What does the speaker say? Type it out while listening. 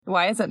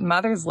Why is it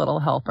Mother's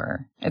Little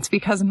Helper? It's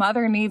because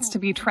Mother needs to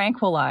be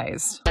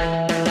tranquilized.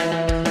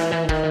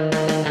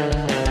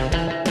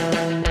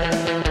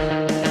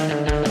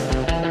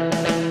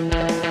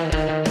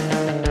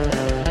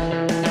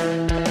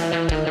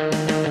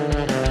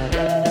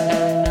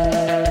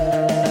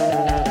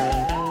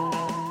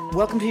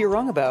 Welcome to You're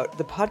Wrong About,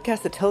 the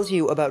podcast that tells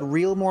you about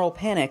real moral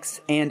panics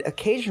and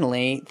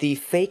occasionally the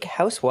fake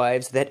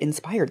housewives that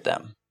inspired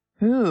them.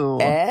 Ooh.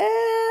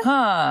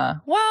 Huh.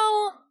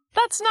 Well,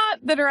 that's not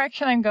the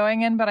direction I'm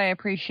going in, but I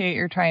appreciate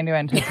you're trying to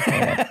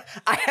anticipate it.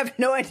 I have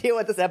no idea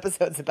what this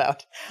episode's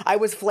about. I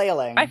was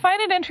flailing. I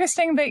find it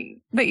interesting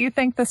that you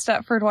think the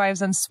Stepford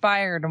Wives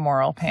inspired a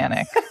moral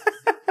panic.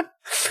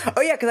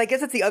 Oh, yeah, because I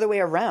guess it's the other way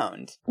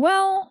around.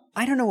 Well,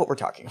 I don't know what we're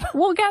talking about.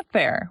 We'll get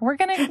there.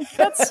 Welcome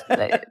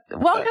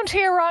to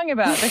You're Wrong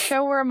About, the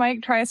show where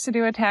Mike tries to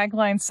do a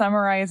tagline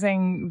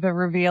summarizing the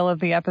reveal of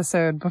the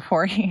episode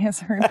before he has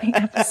heard the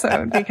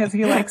episode because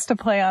he likes to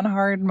play on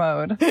hard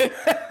mode.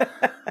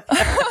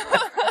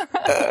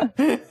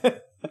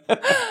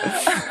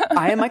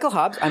 I am Michael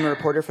Hobbs. I'm a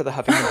reporter for the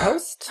Huffington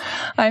Post.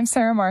 I'm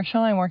Sarah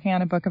Marshall. I'm working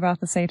on a book about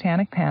the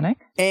Satanic Panic.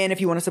 And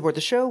if you want to support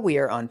the show, we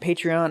are on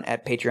Patreon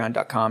at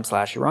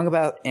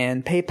patreon.com/you'rewrongabout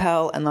and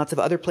PayPal and lots of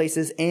other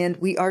places. And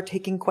we are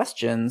taking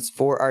questions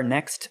for our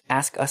next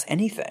Ask Us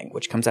Anything,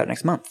 which comes out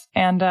next month.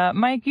 And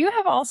Mike, you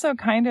have also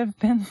kind of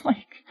been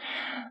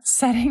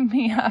setting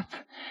me up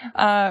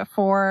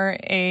for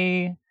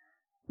a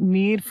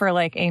need for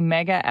a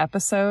mega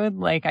episode.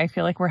 I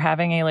feel like we're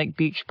having a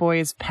Beach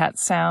Boys pet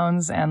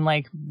sounds and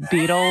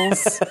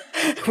Beatles.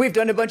 We've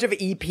done a bunch of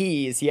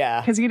EPs,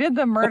 yeah. Because you did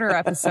the murder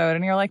episode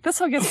and you're like, this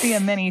will get to be a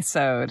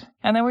mini-sode.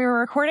 And then we were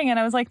recording it and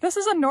I was like, this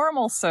is a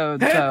normal sode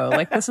though.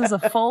 This is a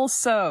full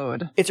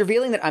sode. It's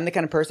revealing that I'm the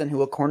kind of person who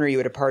will corner you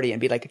at a party and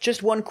be like,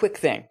 just one quick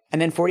thing.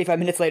 And then 45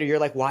 minutes later, you're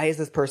like, why is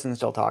this person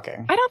still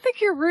talking? I don't think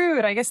you're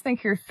rude. I just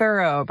think you're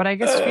thorough. But I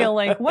just feel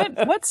like,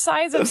 what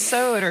size of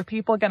sode are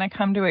people going to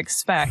come to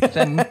expect?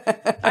 And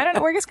I don't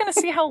know. We're just going to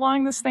see how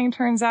long this thing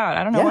turns out.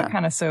 I don't know what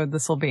kind of sode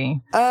this will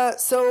be.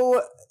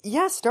 So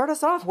yeah, start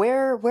us off.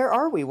 Where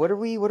are we? What are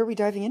we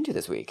diving into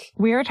this week?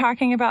 We are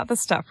talking about the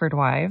Stepford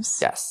Wives.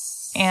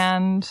 Yes.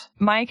 And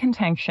my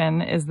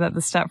contention is that the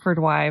Stepford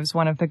Wives,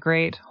 one of the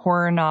great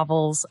horror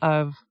novels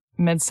of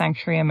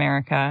mid-century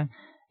America,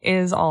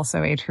 is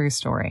also a true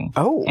story.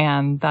 Oh.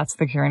 And that's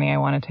the journey I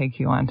want to take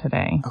you on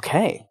today.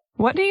 Okay.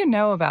 What do you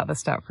know about the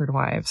Stepford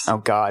Wives? Oh,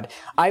 God.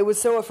 I was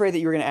so afraid that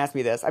you were going to ask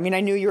me this. I mean,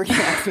 I knew you were going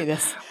to ask me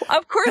this.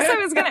 Of course I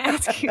was going to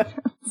ask you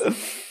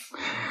this.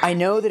 I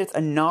know that it's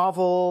a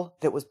novel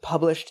that was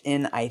published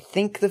in, I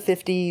think, the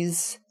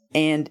 50s.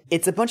 And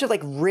it's a bunch of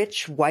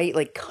rich,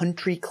 white,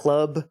 country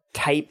club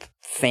type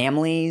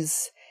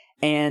families.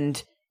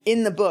 And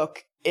in the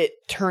book, it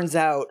turns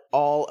out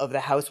all of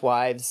the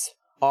housewives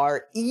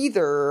are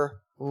either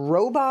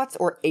robots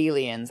or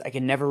aliens. I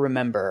can never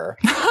remember.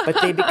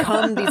 But they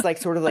become these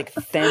sort of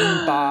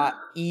fembot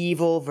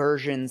evil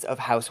versions of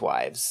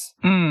housewives.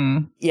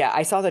 Mm. Yeah,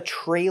 I saw the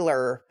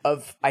trailer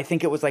of, I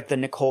think it was the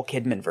Nicole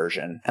Kidman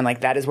version. And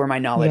that is where my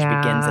knowledge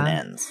begins and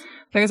ends.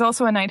 There's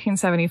also a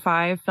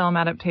 1975 film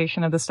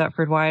adaptation of the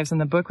Stepford Wives, and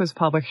the book was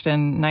published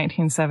in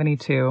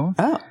 1972.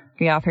 Oh.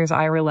 The author is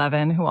Ira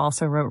Levin, who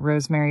also wrote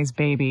Rosemary's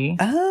Baby.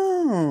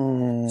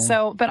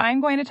 Oh. But I'm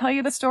going to tell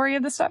you the story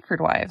of the Stepford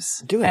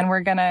Wives. Do it. And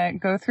we're going to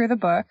go through the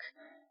book.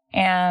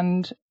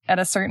 And at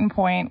a certain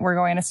point, we're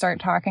going to start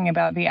talking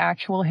about the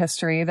actual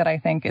history that I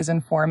think is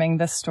informing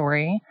this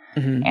story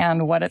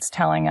and what it's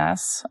telling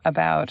us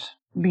about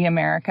the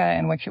America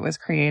in which it was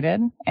created.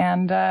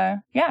 And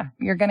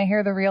you're going to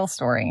hear the real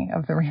story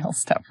of the real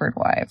Stepford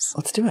Wives.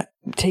 Let's do it.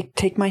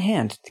 Take my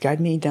hand. Guide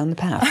me down the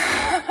path.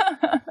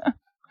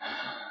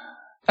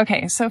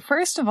 Okay, so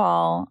first of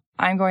all,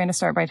 I'm going to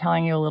start by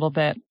telling you a little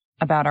bit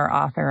about our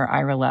author,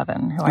 Ira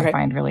Levin, who I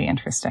find really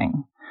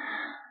interesting.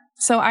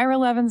 So Ira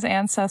Levin's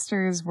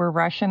ancestors were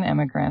Russian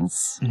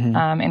immigrants,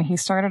 and he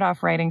started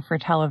off writing for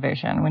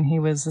television. When he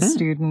was a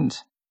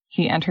student,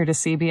 he entered a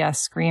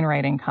CBS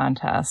screenwriting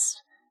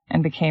contest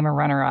and became a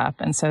runner-up,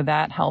 and so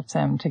that helped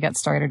him to get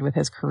started with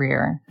his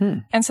career.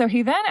 And so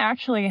he then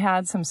actually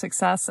had some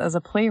success as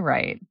a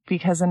playwright,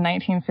 because in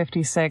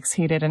 1956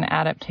 he did an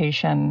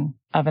adaptation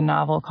of a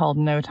novel called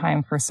No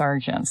Time for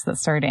Sergeants that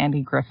starred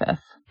Andy Griffith.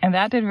 And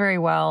that did very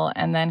well,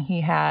 and then he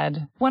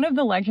had one of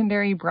the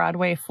legendary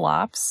Broadway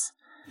flops,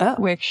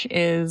 which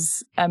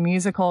is a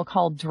musical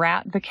called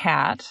Drat the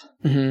Cat,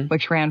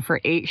 which ran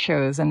for 8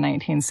 shows in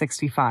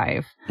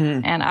 1965.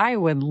 And I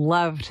would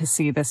love to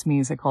see this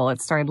musical.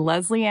 It starred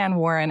Leslie Ann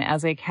Warren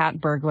as a cat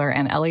burglar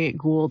and Elliot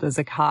Gould as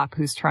a cop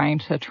who's trying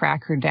to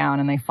track her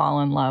down, and they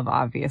fall in love,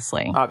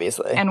 obviously.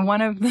 And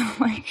one of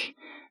the,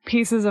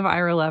 pieces of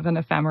Ira Levin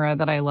ephemera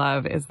that I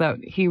love is that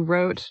he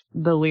wrote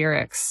the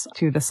lyrics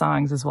to the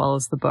songs as well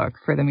as the book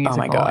for the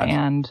musical. Oh, my God.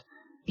 And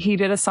he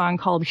did a song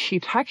called She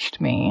Touched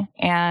Me,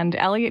 and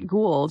Elliot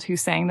Gould, who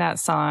sang that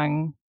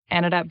song,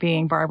 ended up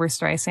being Barbra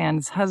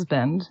Streisand's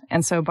husband.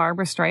 And so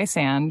Barbra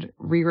Streisand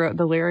rewrote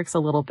the lyrics a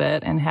little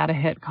bit and had a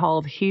hit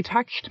called He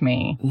Touched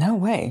Me. No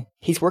way.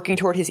 He's working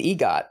toward his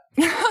EGOT.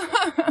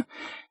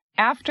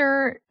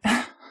 after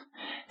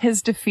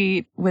his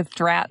defeat with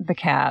Drat the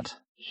cat,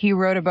 he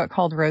wrote a book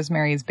called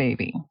Rosemary's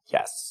Baby.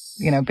 Yes.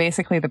 You know,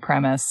 basically the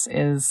premise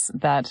is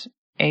that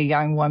a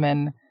young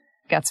woman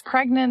gets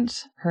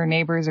pregnant. Her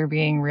neighbors are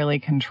being really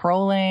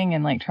controlling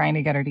and like trying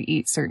to get her to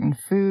eat certain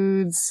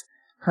foods.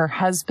 Her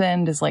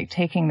husband is like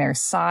taking their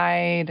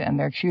side and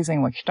they're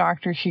choosing which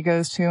doctor she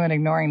goes to and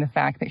ignoring the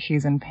fact that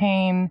she's in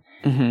pain.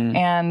 Mm-hmm.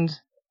 And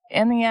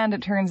in the end,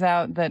 it turns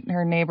out that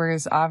her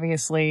neighbors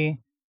obviously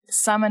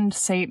summoned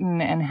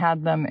Satan and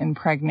had them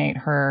impregnate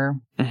her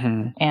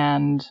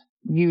and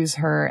use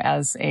her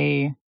as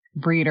a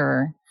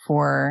breeder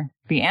for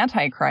the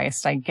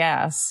Antichrist, I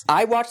guess.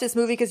 I watched this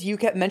movie because you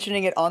kept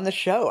mentioning it on the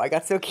show. I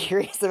got so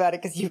curious about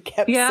it because you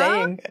kept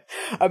saying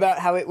about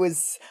how it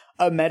was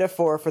a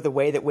metaphor for the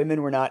way that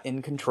women were not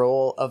in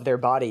control of their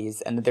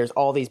bodies and that there's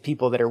all these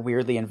people that are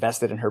weirdly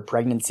invested in her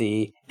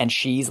pregnancy and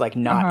she's like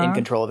not in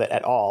control of it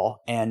at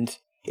all. And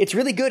it's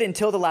really good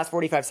until the last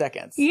 45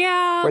 seconds.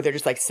 Yeah. Where they're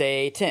just like,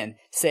 Satan,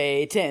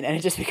 Satan. And it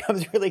just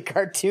becomes really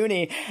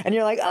cartoony. And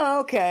you're like, oh,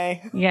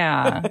 okay.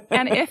 Yeah.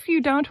 And if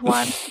you don't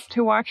want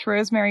to watch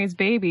Rosemary's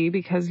Baby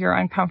because you're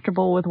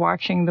uncomfortable with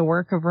watching the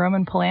work of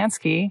Roman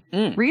Polanski,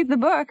 read the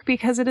book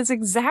because it is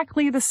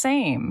exactly the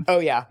same. Oh,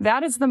 yeah.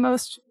 That is the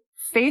most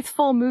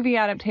faithful movie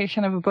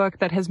adaptation of a book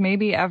that has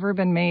maybe ever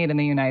been made in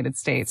the United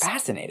States.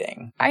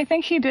 Fascinating. I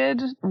think he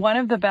did one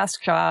of the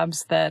best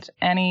jobs that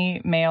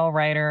any male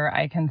writer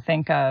I can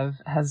think of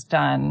has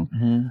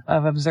done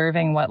of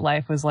observing what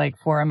life was like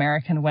for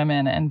American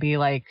women and be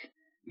like,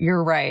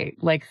 you're right,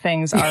 like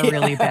things are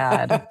really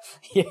bad.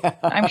 Yeah.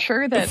 I'm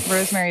sure that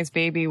Rosemary's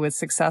Baby was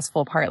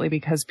successful partly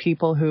because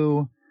people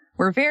who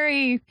were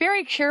very,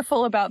 very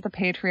careful about the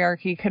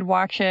patriarchy could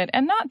watch it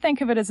and not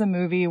think of it as a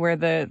movie where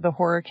the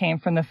horror came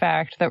from the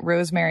fact that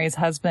Rosemary's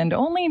husband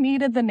only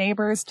needed the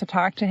neighbors to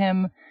talk to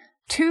him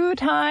 2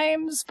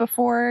 times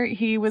before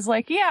he was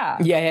like,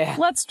 yeah,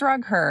 let's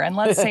drug her and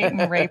let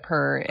Satan rape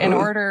her in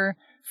order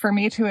for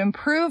me to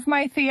improve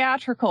my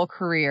theatrical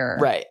career.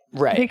 Right.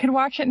 They could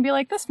watch it and be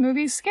like, this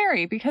movie's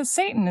scary because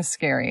Satan is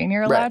scary. And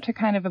you're allowed to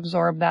kind of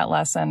absorb that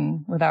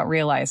lesson without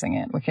realizing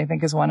it, which I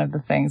think is one of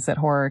the things that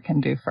horror can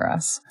do for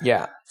us.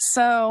 Yeah.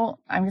 So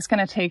I'm just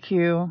going to take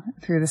you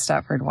through the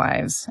Stepford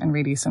Wives and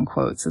read you some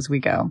quotes as we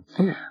go.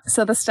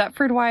 So the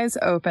Stepford Wives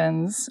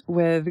opens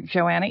with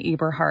Joanna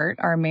Eberhardt,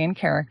 our main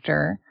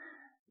character,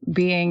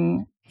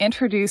 being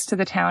introduced to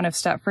the town of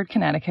Stepford,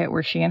 Connecticut,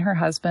 where she and her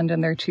husband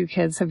and their 2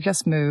 kids have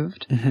just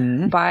moved,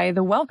 by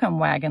the welcome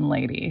wagon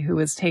lady who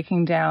is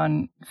taking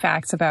down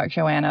facts about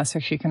Joanna so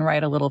she can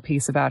write a little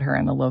piece about her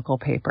in the local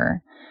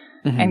paper.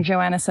 And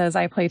Joanna says,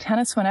 I play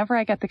tennis whenever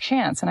I get the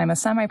chance, and I'm a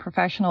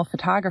semi-professional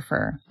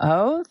photographer.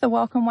 Oh, the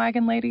welcome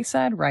wagon lady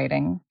said,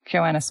 writing.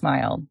 Joanna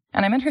smiled.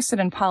 And I'm interested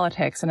in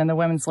politics and in the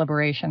women's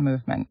liberation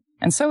movement.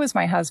 And so is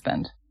my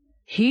husband.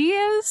 He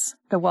is?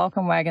 The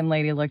welcome wagon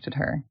lady looked at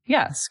her.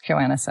 Yes,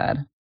 Joanna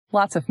said.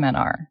 Lots of men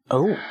are.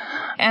 Oh.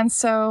 And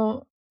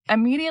so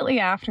immediately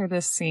after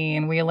this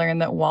scene, we learn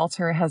that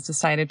Walter has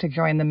decided to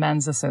join the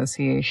Men's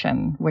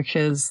Association, which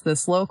is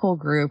this local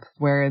group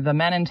where the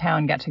men in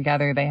town get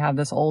together. They have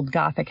this old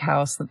Gothic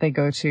house that they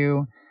go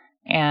to,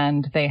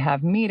 and they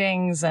have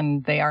meetings,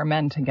 and they are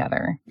men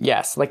together.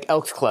 Yes, like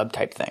Elks Club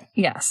type thing.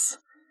 Yes.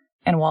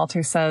 And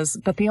Walter says,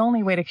 but the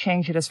only way to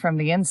change it is from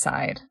the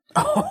inside.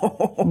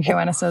 And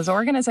Joanna says,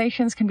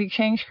 organizations can be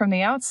changed from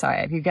the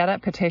outside. You get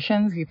up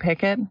petitions, you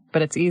picket,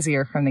 but it's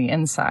easier from the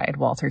inside,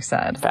 Walter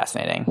said.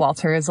 Fascinating.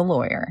 Walter is a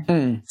lawyer.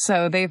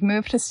 So they've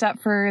moved to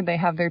Stepford. They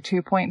have their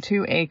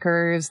 2.2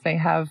 acres. They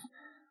have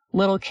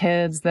little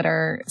kids that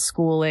are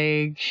school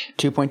age.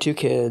 2.2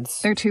 kids.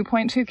 They're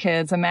 2.2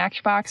 kids, a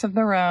Matchbox of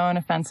their own,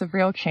 a fence of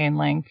real chain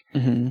link.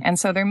 And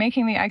so they're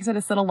making the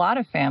exodus that a lot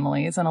of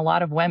families and a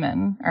lot of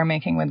women are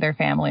making with their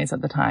families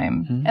at the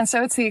time. And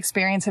so it's the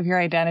experience of your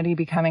identity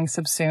becoming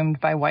subsumed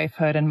by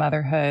wifehood and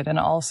motherhood, and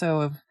also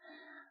of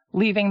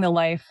leaving the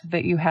life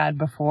that you had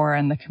before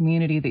and the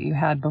community that you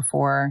had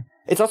before.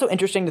 It's also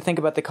interesting to think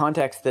about the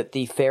context that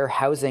the Fair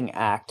Housing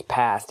Act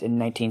passed in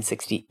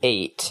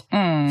 1968.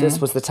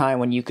 This was the time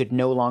when you could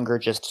no longer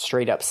just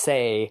straight up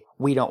say,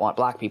 we don't want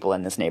black people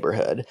in this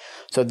neighborhood.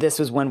 So this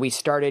was when we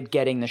started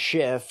getting the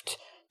shift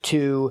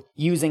to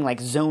using like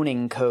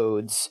zoning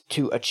codes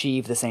to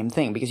achieve the same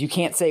thing. Because you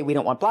can't say we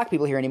don't want black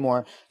people here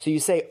anymore. So you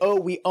say, oh,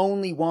 we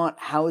only want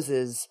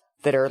houses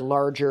that are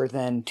larger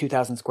than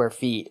 2,000 square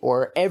feet,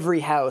 or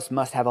every house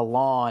must have a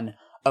lawn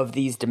of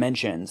these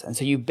dimensions. And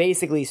so you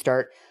basically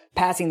start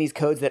passing these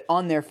codes that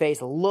on their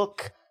face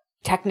look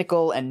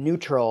technical and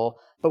neutral,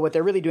 but what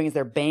they're really doing is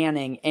they're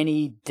banning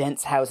any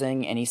dense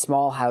housing, any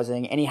small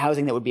housing, any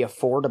housing that would be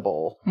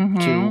affordable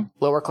to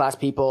lower class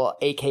people,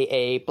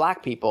 aka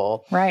black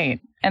people. Right.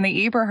 And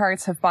the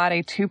Eberhardts have bought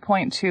a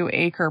 2.2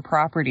 acre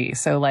property.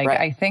 So like,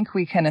 I think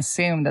we can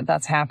assume that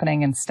that's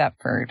happening in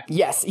Stepford.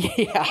 Yes.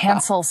 Yeah.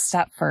 Cancel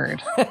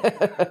Stepford.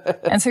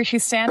 And so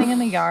she's standing in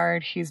the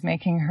yard. She's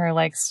making her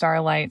like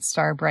starlight,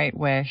 star bright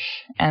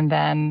wish. And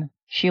then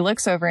she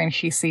looks over and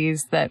she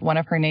sees that one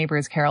of her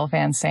neighbors, Carol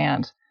Van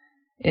Sant,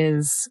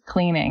 is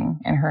cleaning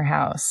in her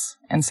house.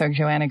 And so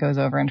Joanna goes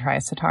over and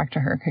tries to talk to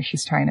her because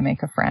she's trying to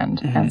make a friend.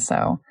 Mm-hmm. And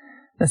so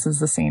this is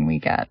the scene we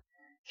get.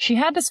 She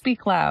had to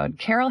speak loud.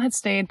 Carol had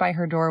stayed by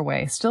her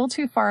doorway, still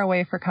too far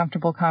away for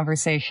comfortable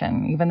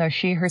conversation, even though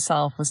she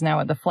herself was now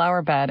at the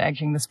flower bed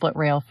edging the split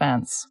rail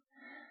fence.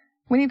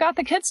 When you got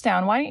the kids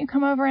down, why don't you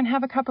come over and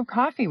have a cup of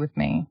coffee with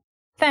me?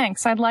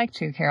 Thanks, I'd like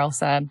to, Carol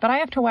said, but I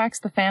have to wax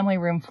the family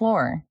room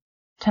floor.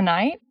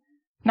 Tonight?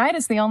 Night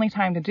is the only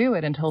time to do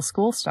it until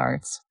school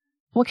starts.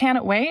 Well, can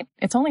it wait?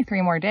 It's only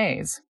 3 more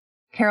days.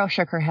 Carol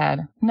shook her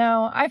head.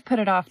 No, I've put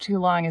it off too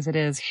long as it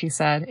is, she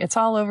said. It's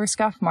all over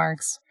scuff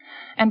marks.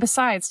 And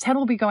besides, Ted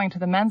will be going to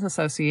the Men's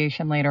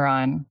Association later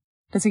on.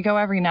 Does he go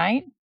every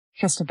night?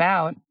 Just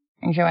about.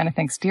 And Joanna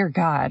thinks, dear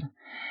God.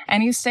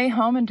 And you stay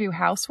home and do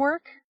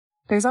housework?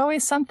 There's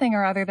always something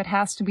or other that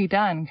has to be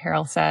done,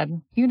 Carol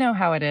said. You know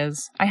how it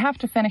is. I have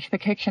to finish the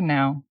kitchen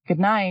now. Good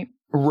night.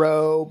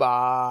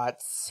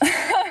 Robots.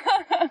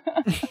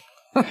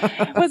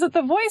 Was it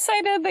the voice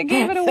I did that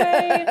gave it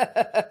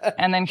away?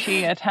 And then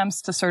she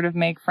attempts to sort of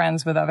make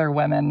friends with other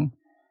women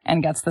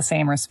and gets the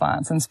same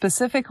response. And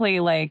specifically,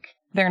 like,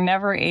 they're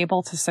never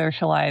able to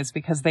socialize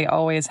because they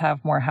always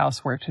have more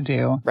housework to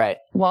do. Right.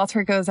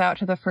 Walter goes out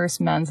to the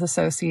first Men's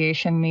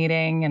Association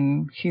meeting,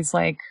 and she's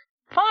like,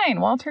 fine,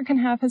 Walter can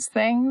have his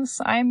things.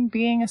 I'm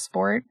being a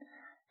sport.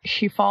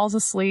 She falls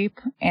asleep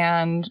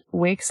and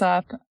wakes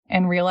up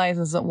and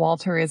realizes that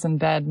Walter is in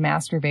bed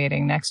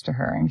masturbating next to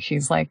her. And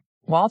she's like,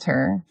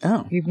 Walter,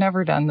 You've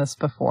never done this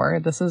before.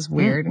 This is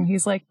weird. And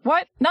he's like,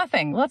 what?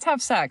 Nothing. Let's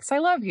have sex. I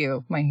love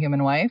you, my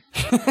human wife.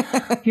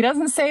 He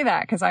doesn't say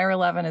that because Ira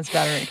Levin is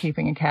better at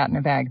keeping a cat in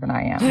a bag than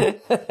I am.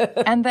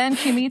 And then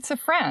she meets a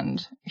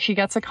friend. She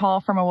gets a call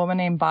from a woman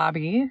named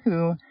Bobby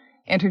who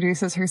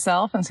introduces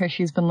herself and says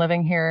she's been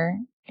living here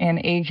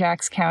in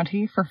Ajax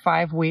County for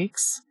 5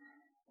 weeks.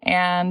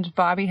 And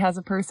Bobby has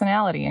a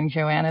personality and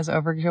Joanna's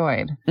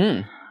overjoyed.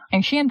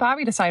 And she and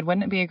Bobby decide,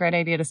 wouldn't it be a great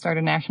idea to start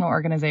a national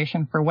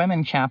organization for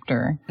women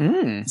chapter?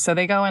 So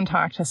they go and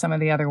talk to some of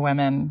the other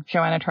women.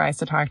 Joanna tries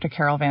to talk to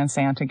Carol Van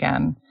Sant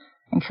again.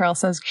 And Carol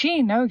says,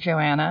 gee, no,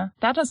 Joanna,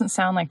 that doesn't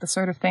sound like the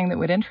sort of thing that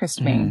would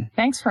interest me.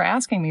 Thanks for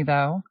asking me,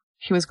 though.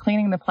 She was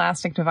cleaning the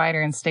plastic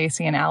divider in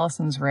Stacy and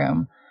Allison's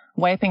room,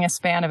 wiping a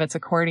span of its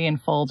accordion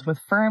folds with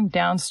firm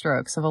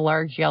downstrokes of a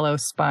large yellow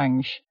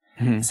sponge.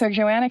 So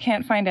Joanna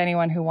can't find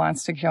anyone who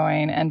wants to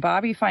join, and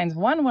Bobby finds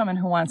one woman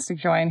who wants to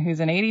join who's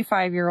an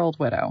 85-year-old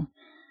widow.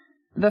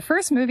 The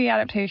first movie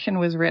adaptation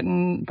was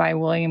written by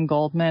William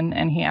Goldman,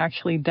 and he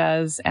actually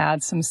does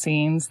add some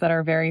scenes that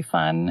are very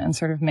fun and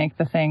sort of make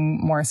the thing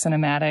more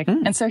cinematic.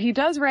 And so he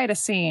does write a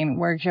scene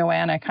where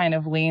Joanna kind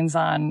of leans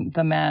on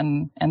the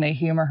men and they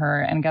humor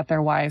her and get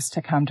their wives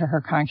to come to her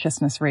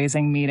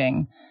consciousness-raising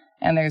meeting.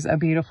 And there's a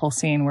beautiful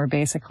scene where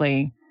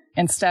basically,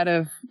 instead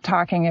of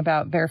talking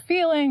about their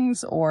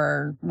feelings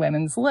or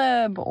women's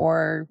lib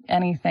or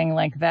anything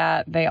like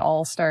that, they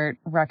all start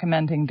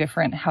recommending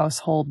different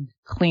household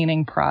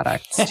cleaning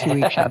products to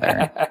each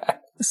other.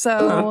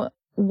 So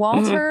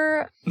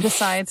Walter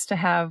decides to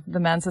have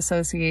the Men's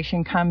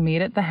Association come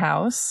meet at the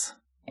house.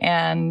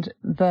 And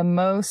the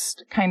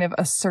most kind of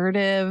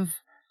assertive,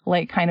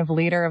 like kind of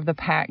leader of the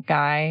pack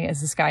guy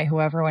is this guy who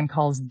everyone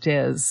calls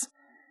Diz.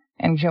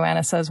 And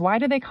Joanna says, why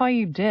do they call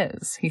you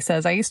Diz? He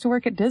says, I used to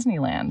work at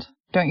Disneyland.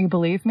 Don't you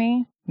believe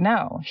me?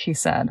 No, she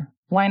said.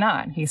 Why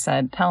not? He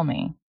said, tell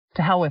me.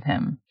 To hell with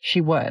him.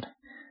 She would.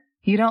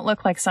 You don't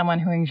look like someone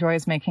who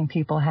enjoys making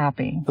people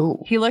happy.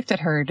 Ooh. He looked at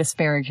her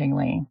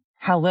disparagingly.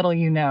 How little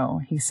you know,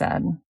 he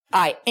said.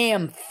 I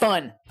am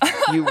fun,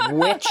 you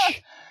witch.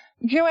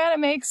 Joanna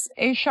makes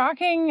a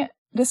shocking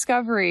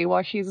discovery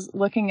while she's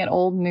looking at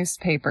old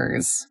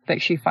newspapers that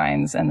she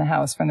finds in the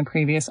house from the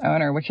previous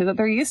owner, which is that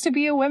there used to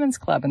be a women's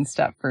club in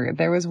Stepford.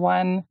 There was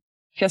one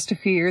just a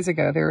few years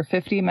ago. There were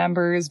 50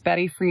 members.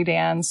 Betty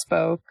Friedan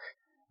spoke.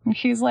 And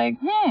she's like,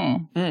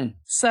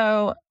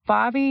 So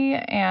Bobby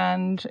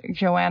and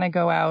Joanna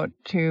go out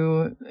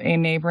to a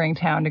neighboring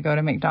town to go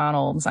to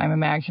McDonald's. I'm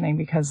imagining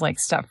because like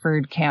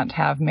Stepford can't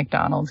have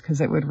McDonald's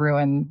because it would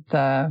ruin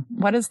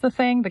what is the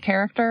thing? The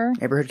character?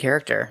 Neighborhood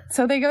character.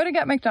 So they go to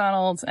get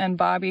McDonald's and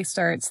Bobby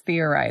starts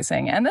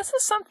theorizing. And this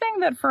is something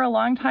that for a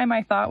long time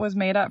I thought was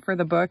made up for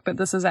the book, but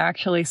this is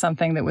actually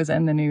something that was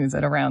in the news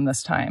at around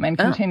this time and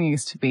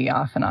continues to be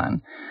off and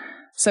on.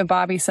 So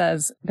Bobby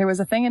says, there was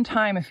a thing in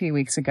Time a few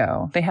weeks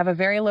ago. They have a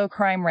very low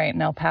crime rate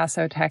in El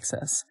Paso,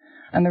 Texas.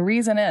 And the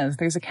reason is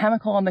there's a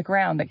chemical in the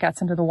ground that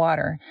gets into the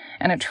water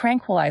and it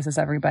tranquilizes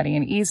everybody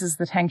and eases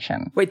the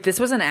tension. Wait, this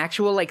was an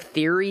actual like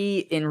theory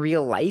in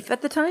real life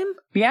at the time?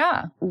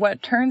 Yeah.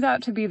 What turns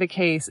out to be the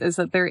case is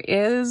that there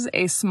is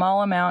a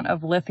small amount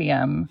of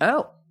lithium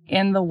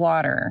in the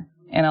water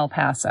in El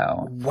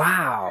Paso.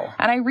 Wow.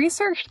 And I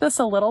researched this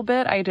a little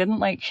bit. I didn't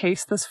like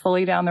chase this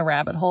fully down the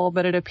rabbit hole,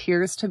 but it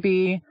appears to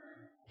be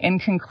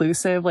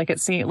inconclusive. Like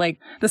like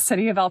the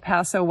City of El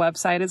Paso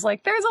website is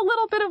like, there's a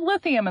little bit of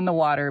lithium in the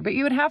water, but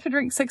you would have to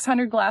drink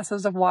 600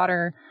 glasses of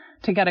water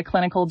to get a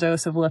clinical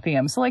dose of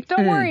lithium. So like,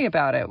 don't worry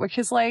about it, which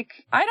is like,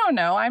 I don't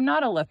know. I'm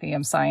not a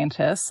lithium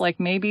scientist. Like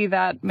maybe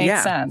that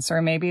makes sense.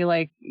 Or maybe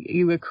like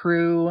you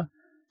accrue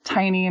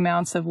tiny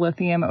amounts of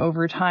lithium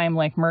over time,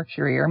 like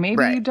mercury, or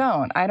maybe you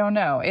don't. I don't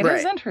know. It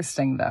is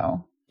interesting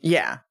though.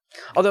 Yeah.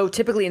 Although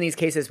typically in these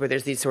cases where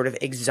there's these sort of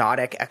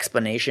exotic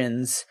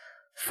explanations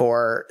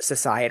for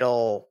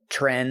societal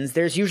trends,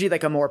 there's usually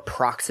like a more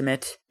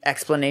proximate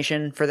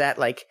explanation for that.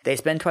 Like they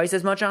spend twice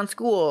as much on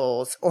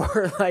schools,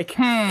 or like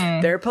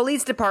their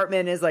police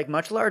department is like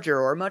much larger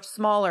or much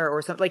smaller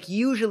or something. Like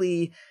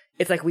usually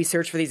it's like we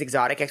search for these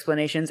exotic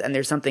explanations and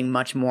there's something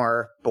much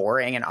more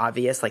boring and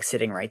obvious like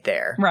sitting right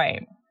there.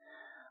 Right.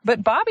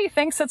 But Bobby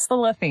thinks it's the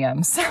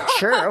lithium. So.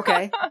 Sure,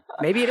 okay.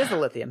 Maybe it is the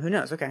lithium. Who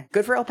knows? Okay.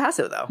 Good for El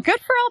Paso, though. Good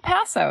for El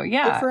Paso,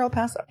 yeah. Good for El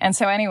Paso. And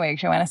so anyway,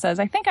 Joanna says,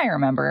 I think I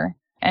remember.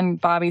 And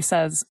Bobby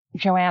says,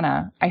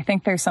 Joanna, I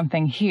think there's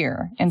something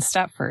here in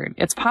Stepford.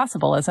 It's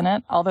possible, isn't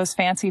it? All those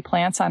fancy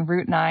plants on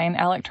Route 9,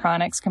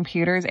 electronics,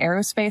 computers,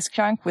 aerospace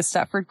junk with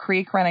Stepford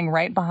Creek running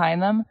right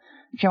behind them.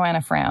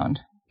 Joanna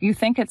frowned. You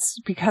think it's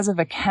because of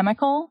a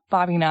chemical?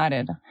 Bobby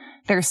nodded.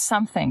 There's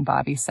something,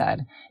 Bobby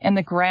said, in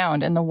the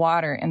ground, in the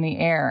water, in the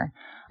air.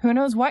 Who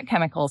knows what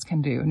chemicals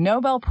can do?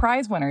 Nobel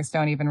Prize winners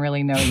don't even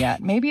really know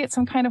yet. Maybe it's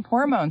some kind of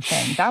hormone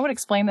thing. That would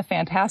explain the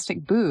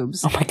fantastic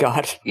boobs. Oh my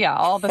God. Yeah,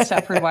 all the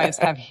Stepford wives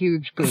have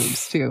huge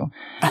boobs too.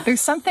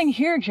 There's something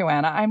here,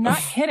 Joanna. I'm not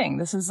kidding.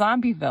 This is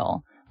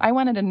Zombieville. I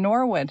went into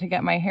Norwood to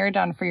get my hair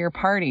done for your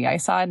party. I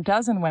saw a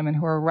dozen women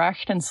who were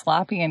rushed and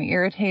sloppy and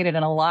irritated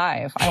and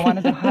alive. I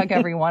wanted to hug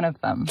every one of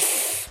them.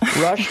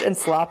 Rushed and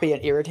sloppy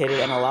and irritated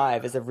and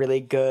alive is a really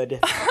good...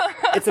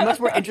 It's a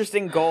much more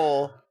interesting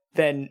goal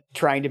than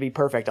trying to be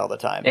perfect all the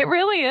time. It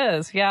really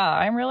is. Yeah,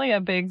 I'm really a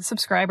big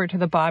subscriber to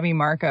the Bobby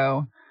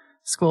Marco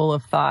school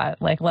of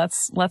thought. Like,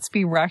 let's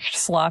be rushed,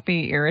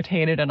 sloppy,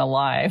 irritated, and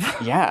alive.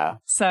 Yeah.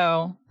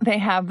 So they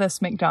have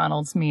this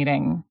McDonald's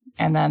meeting.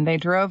 And then they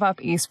drove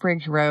up East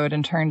Bridge Road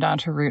and turned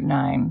onto Route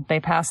 9.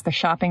 They passed the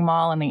shopping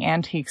mall and the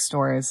antique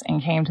stores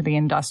and came to the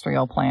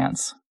industrial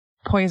plants.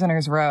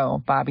 Poisoner's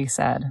Row, Bobby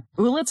said.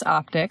 Ulitz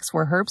Optics,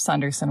 where Herb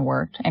Sunderson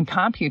worked, and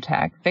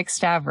Computech, Vic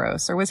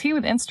Stavros, or was he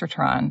with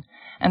Instratron,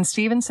 and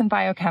Stevenson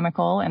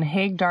Biochemical, and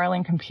Haig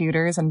Darling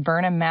Computers, and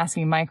Burnham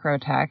Massey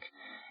Microtech,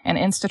 and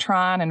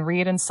Instatron, and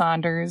Reed and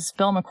Saunders,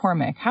 Bill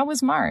McCormick. How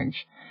was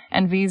Marge?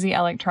 And VZ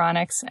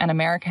Electronics, and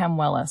Americhem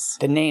Willis.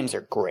 The names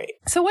are great.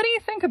 So what do you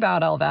think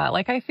about all that?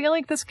 Like, I feel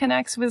like this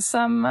connects with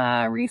some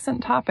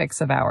recent topics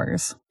of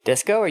ours.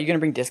 Disco? Are you going to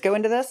bring disco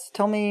into this?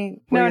 Tell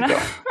me where you're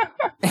going.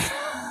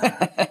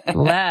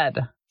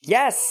 Lead.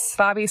 Yes.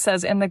 Bobby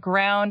says, in the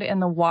ground, in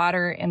the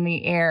water, in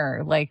the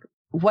air. Like,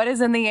 what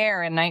is in the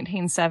air in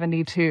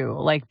 1972?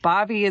 Like,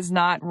 Bobby is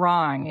not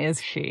wrong,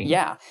 is she?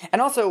 Yeah.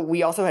 And also,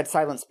 we also had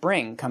Silent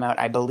Spring come out,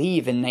 I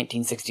believe, in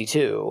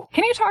 1962.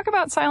 Can you talk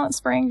about Silent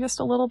Spring just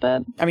a little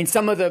bit? I mean,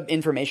 some of the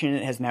information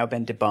has now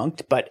been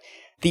debunked, but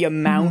the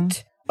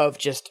amount of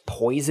just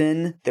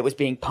poison that was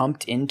being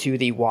pumped into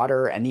the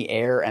water and the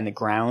air and the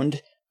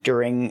ground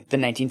during the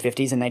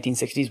 1950s and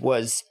 1960s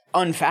was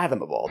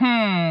unfathomable.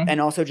 And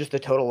also just the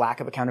total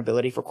lack of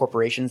accountability for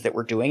corporations that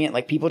were doing it.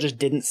 Like, people just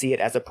didn't see it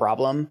as a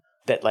problem.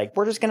 That, like,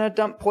 we're just going to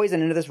dump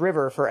poison into this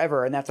river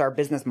forever, and that's our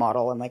business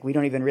model, and, like, we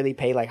don't even really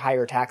pay, like,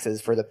 higher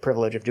taxes for the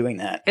privilege of doing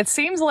that. It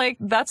seems like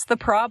that's the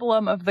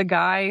problem of the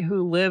guy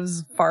who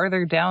lives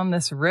farther down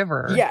this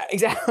river. Yeah,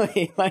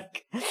 exactly.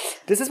 Like,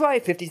 this is why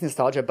 50s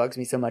nostalgia bugs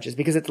me so much, is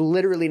because it's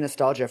literally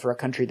nostalgia for a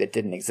country that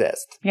didn't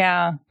exist.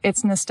 Yeah,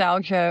 it's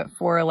nostalgia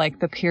for, like,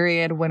 the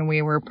period when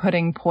we were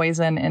putting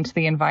poison into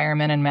the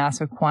environment in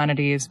massive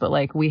quantities, but,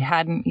 like, we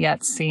hadn't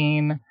yet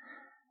seen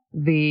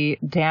the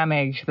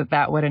damage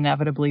that would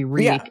inevitably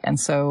wreak. Yeah. And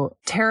so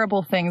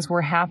terrible things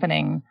were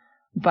happening,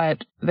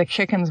 but the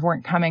chickens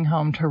weren't coming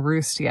home to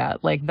roost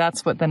yet. Like,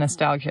 that's what the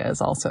nostalgia is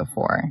also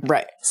for.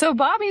 Right. So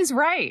Bobby's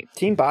right.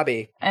 Team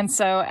Bobby. And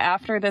so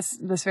after this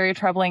very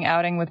troubling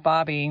outing with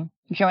Bobby,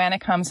 Joanna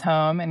comes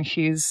home and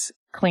she's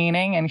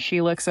cleaning and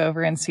she looks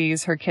over and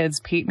sees her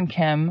kids, Pete and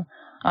Kim,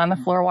 on the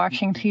floor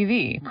watching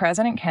TV.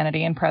 President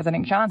Kennedy and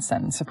President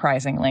Johnson,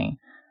 surprisingly.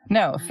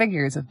 No,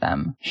 figures of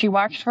them. She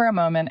watched for a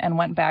moment and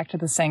went back to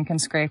the sink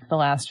and scraped the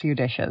last few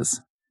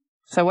dishes.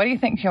 So what do you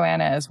think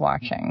Joanna is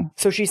watching?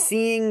 So she's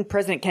seeing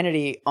President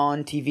Kennedy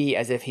on TV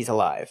as if he's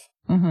alive.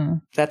 Mm-hmm.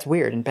 That's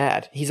weird and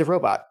bad. He's a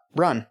robot.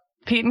 Run.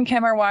 Pete and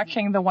Kim are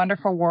watching The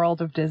Wonderful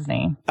World of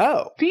Disney.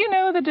 Oh. Do you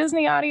know the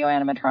Disney audio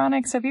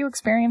animatronics? Have you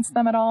experienced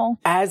them at all?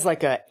 As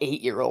like a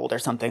 8-year-old or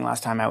something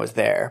last time I was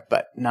there,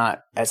 but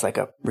not as like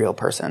a real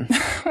person.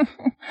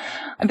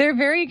 They're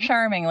very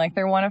charming. Like,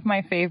 they're one of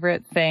my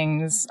favorite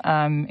things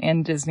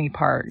in Disney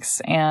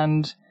parks.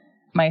 And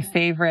my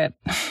favorite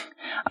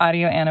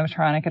audio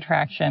animatronic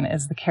attraction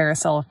is the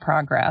Carousel of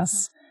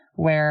Progress,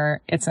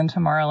 where it's in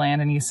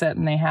Tomorrowland and you sit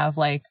and they have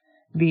like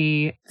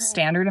the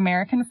standard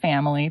American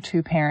family,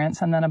 2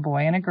 parents and then a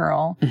boy and a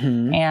girl.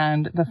 Mm-hmm.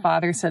 And the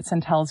father sits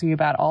and tells you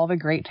about all the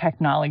great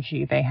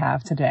technology they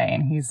have today.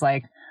 And he's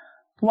like,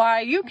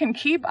 why, you can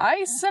keep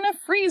ice in a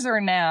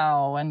freezer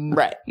now. And,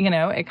 right.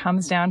 It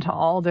comes down to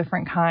all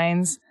different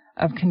kinds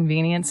of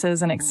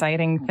conveniences and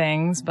exciting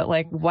things. But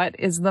like, what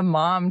is the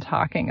mom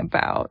talking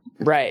about?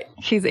 Right.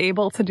 She's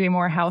able to do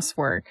more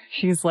housework.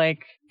 She's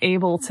like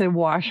able to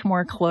wash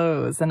more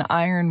clothes and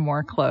iron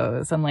more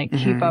clothes and like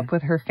keep up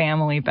with her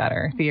family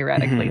better,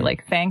 theoretically.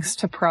 Like, thanks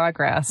to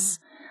progress,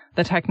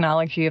 the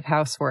technology of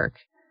housework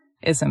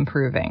is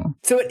improving.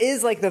 So it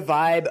is like the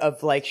vibe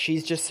of like,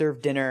 she's just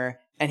served dinner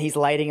and he's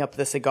lighting up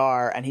the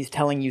cigar and he's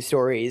telling you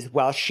stories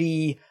while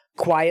she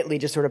quietly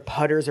just sort of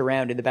putters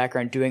around in the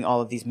background doing all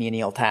of these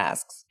menial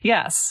tasks.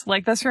 Yes.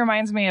 Like, this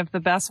reminds me of the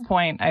best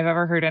point I've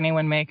ever heard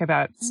anyone make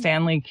about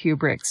Stanley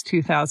Kubrick's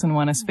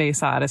 2001: A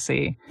Space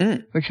Odyssey,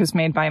 which was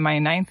made by my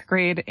 9th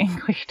grade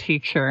English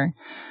teacher,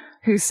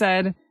 who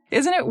said,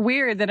 isn't it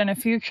weird that in a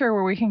future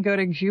where we can go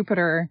to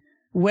Jupiter,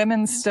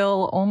 women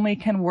still only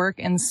can work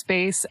in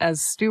space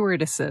as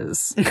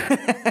stewardesses?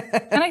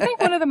 And I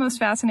think one of the most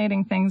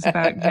fascinating things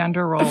about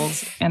gender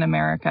roles in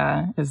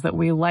America is that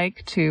we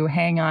like to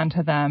hang on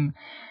to them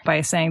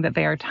by saying that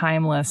they are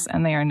timeless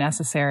and they are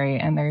necessary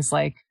and there's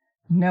like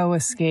no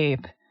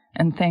escape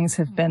and things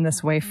have been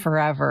this way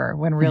forever,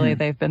 when really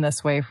they've been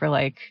this way for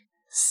like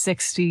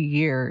 60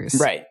 years.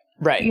 Right,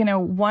 right.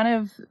 One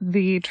of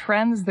the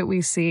trends that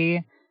we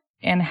see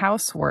in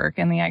housework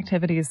and the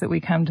activities that we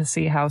come to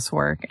see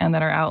housework and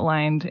that are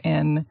outlined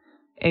in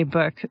a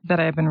book that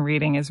I've been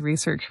reading as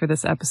research for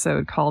this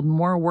episode called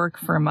More Work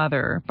for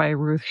Mother by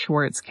Ruth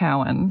Schwartz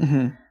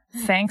Cowan.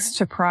 Thanks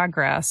to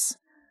progress,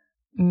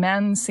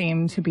 men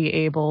seem to be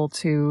able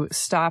to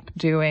stop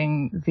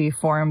doing the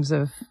forms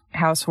of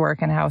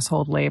housework and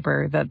household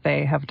labor that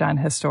they have done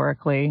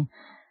historically.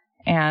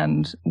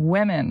 And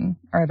women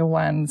are the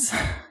ones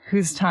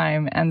whose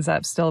time ends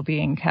up still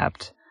being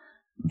kept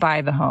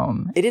by the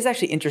home. It is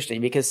actually interesting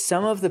because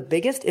some of the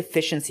biggest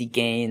efficiency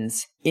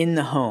gains in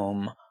the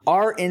home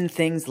are in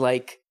things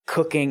like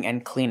cooking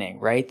and cleaning,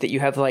 right? That you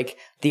have like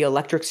the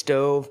electric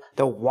stove,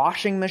 the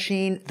washing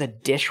machine, the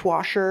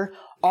dishwasher.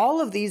 All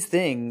of these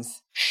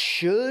things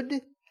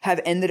should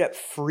have ended up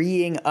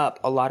freeing up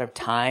a lot of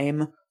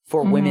time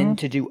for women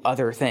to do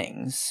other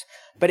things.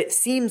 But it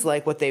seems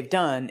like what they've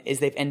done is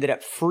they've ended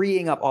up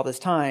freeing up all this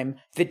time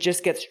that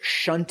just gets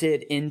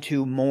shunted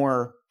into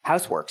more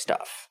housework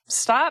stuff.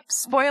 Stop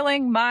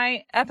spoiling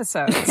my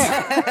episodes.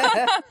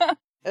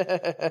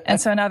 And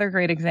so another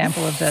great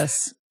example of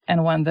this,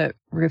 and one that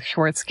Ruth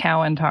Schwartz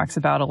Cowan talks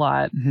about a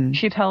lot,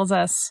 she tells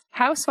us,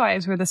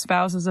 housewives were the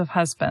spouses of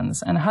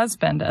husbands, and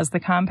husband, as the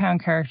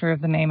compound character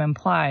of the name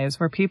implies,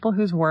 were people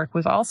whose work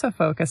was also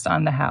focused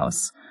on the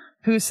house.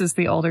 Hus is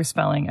the older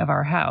spelling of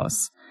our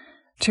house,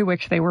 to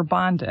which they were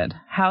bonded.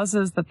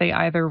 Houses that they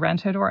either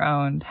rented or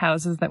owned,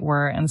 houses that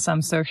were, in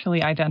some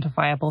socially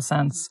identifiable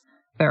sense,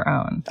 their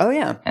own. Oh,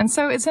 yeah. And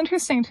so it's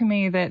interesting to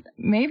me that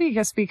maybe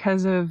just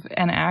because of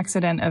an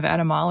accident of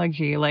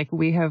etymology, like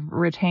we have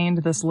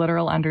retained this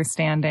literal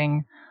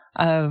understanding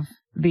of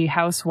the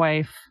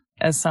housewife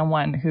as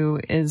someone who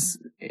is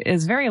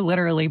very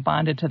literally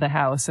bonded to the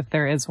house, if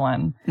there is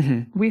one.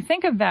 We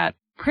think of that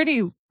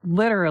pretty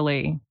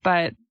literally,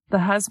 but the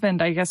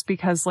husband, I guess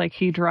because like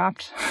he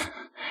dropped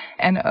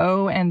an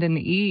O and an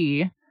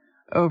E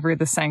over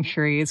the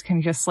centuries,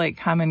 can just like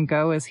come and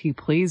go as he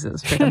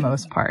pleases for the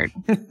most part.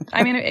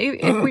 I mean,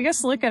 if we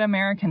just look at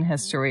American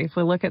history, if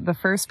we look at the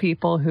first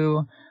people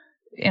who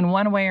in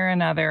one way or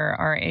another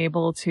are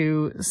able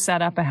to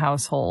set up a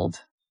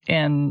household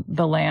in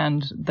the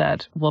land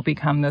that will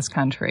become this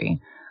country,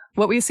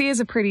 what we see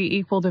is a pretty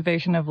equal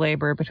division of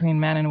labor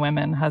between men and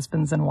women,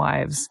 husbands and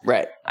wives.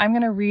 Right. I'm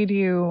going to read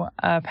you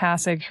a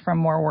passage from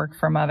More Work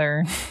for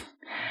Mother.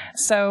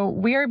 So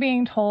we are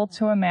being told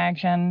to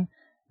imagine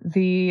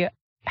the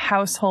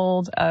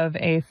household of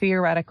a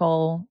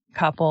theoretical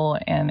couple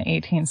in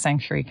 18th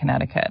century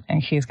Connecticut,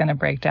 and she's going to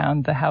break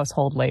down the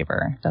household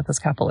labor that this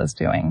couple is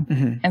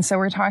doing. And so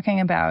we're talking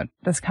about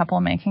this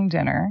couple making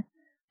dinner,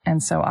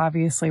 and so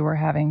obviously we're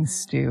having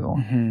stew.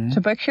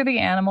 To butcher the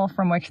animal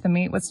from which the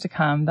meat was to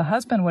come, the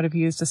husband would have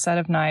used a set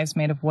of knives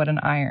made of wood and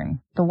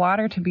iron. The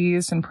water to be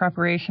used in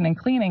preparation and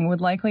cleaning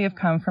would likely have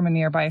come from a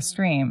nearby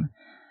stream.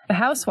 The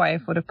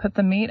housewife would have put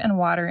the meat and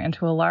water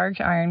into a large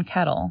iron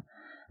kettle.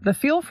 The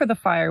fuel for the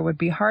fire would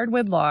be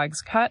hardwood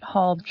logs cut,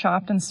 hauled,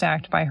 chopped, and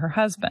stacked by her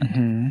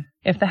husband.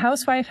 If the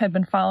housewife had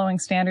been following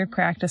standard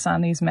practice on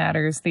these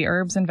matters, the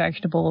herbs and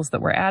vegetables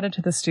that were added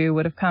to the stew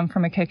would have come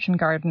from a kitchen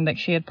garden that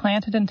she had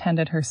planted and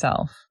tended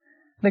herself.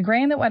 The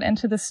grain that went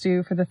into the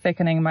stew for the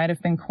thickening might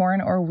have been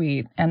corn or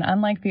wheat, and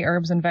unlike the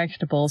herbs and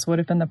vegetables, would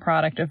have been the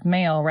product of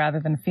male rather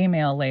than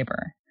female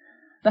labor.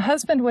 The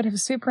husband would have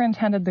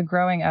superintended the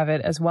growing of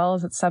it as well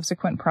as its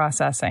subsequent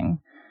processing.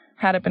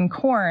 Had it been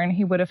corn,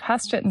 he would have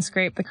husked it and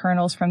scraped the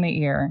kernels from the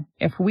ear.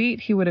 If wheat,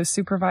 he would have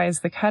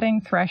supervised the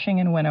cutting, threshing,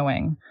 and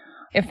winnowing.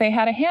 If they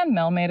had a hand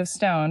mill made of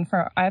stone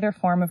for either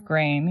form of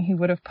grain, he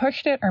would have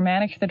pushed it or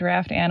managed the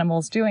draft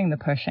animals doing the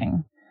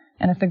pushing.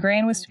 And if the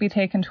grain was to be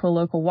taken to a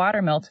local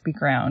watermill to be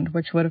ground,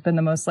 which would have been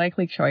the most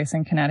likely choice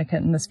in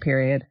Connecticut in this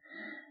period,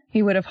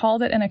 he would have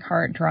hauled it in a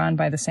cart drawn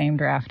by the same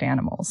draft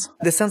animals.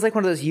 This sounds like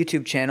one of those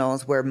YouTube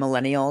channels where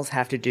millennials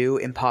have to do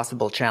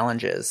impossible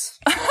challenges.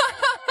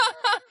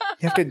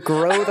 You have to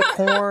grow the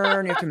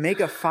corn. You have to make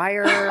a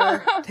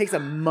fire. It takes a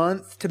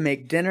month to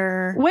make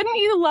dinner. Wouldn't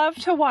you love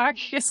to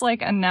watch just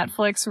like a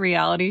Netflix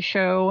reality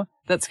show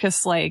that's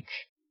just like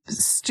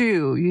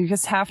stew? You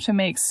just have to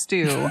make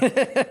stew.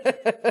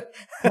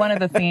 One of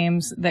the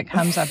themes that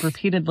comes up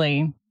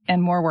repeatedly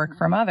in More Work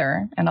for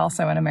Mother and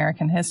also in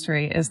American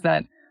history is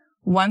that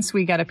once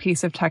we get a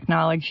piece of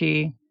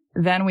technology,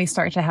 then we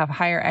start to have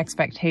higher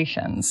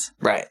expectations.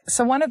 Right.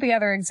 So one of the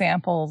other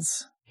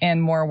examples in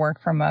More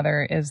Work for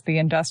Mother is the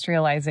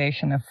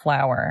industrialization of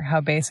flour, how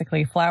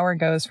basically flour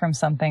goes from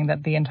something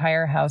that the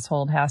entire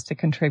household has to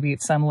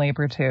contribute some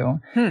labor to,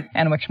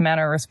 and which men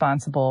are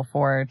responsible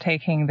for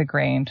taking the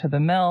grain to the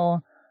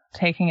mill,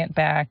 taking it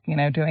back,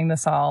 doing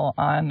this all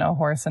on a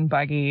horse and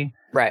buggy.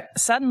 Right.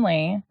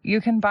 Suddenly,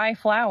 you can buy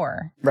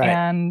flour. Right.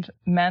 And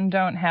men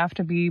don't have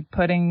to be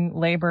putting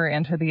labor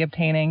into the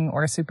obtaining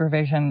or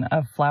supervision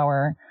of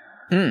flour,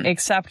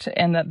 except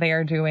in that they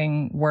are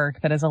doing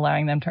work that is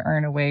allowing them to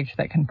earn a wage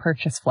that can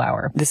purchase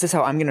flour. This is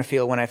how I'm going to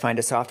feel when I find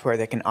a software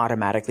that can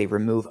automatically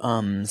remove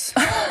ums.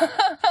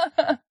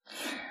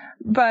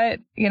 But,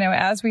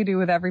 as we do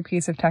with every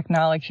piece of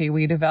technology,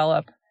 we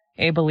develop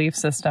a belief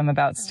system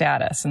about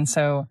status. And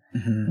so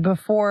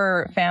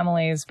before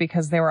families,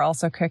 because they were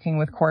also cooking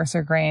with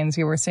coarser grains,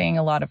 you were seeing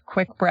a lot of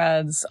quick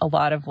breads, a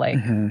lot of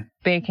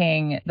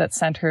baking that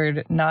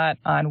centered not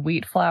on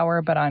wheat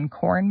flour, but on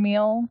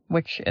cornmeal,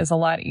 which is a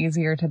lot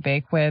easier to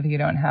bake with. You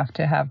don't have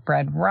to have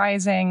bread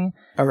rising.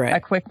 All right. A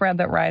quick bread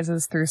that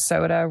rises through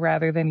soda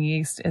rather than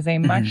yeast is a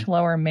much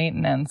lower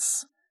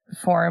maintenance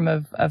form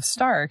of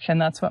starch. And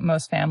that's what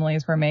most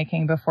families were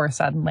making before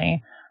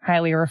suddenly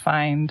highly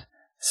refined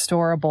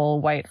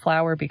storable white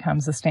flour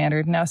becomes the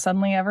standard. Now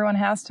suddenly everyone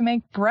has to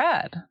make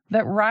bread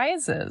that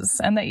rises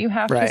and that you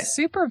have to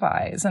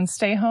supervise and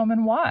stay home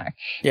and watch.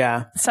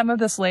 Yeah. Some of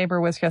this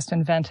labor was just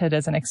invented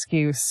as an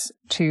excuse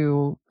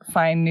to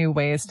find new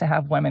ways to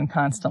have women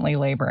constantly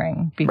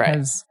laboring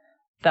because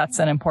that's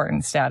an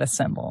important status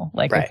symbol.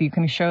 Like if you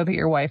can show that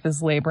your wife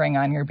is laboring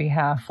on your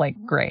behalf,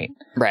 great.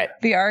 Right.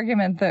 The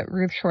argument that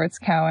Ruth Schwartz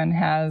Cowan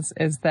has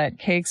is that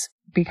cakes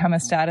become a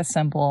status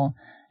symbol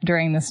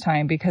during this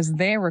time because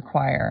they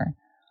require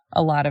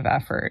a lot of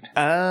effort.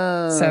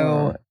 Oh.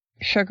 So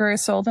sugar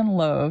is sold in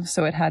loaves,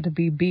 so it had to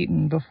be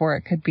beaten before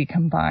it could be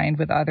combined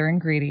with other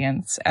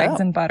ingredients.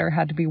 Eggs and butter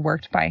had to be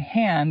worked by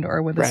hand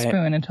or with a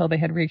spoon until they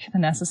had reached the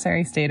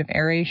necessary state of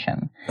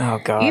aeration. Oh,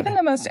 God. Even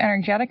the most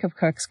energetic of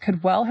cooks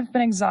could well have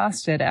been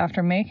exhausted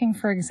after making,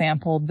 for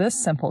example,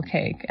 this simple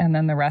cake, and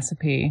then the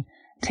recipe.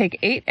 Take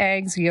 8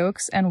 eggs,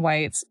 yolks, and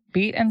whites,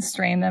 beat and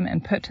strain them,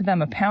 and put to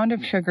them a pound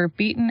of sugar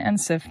beaten and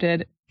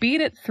sifted. Beat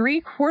it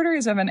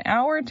 3/4 of an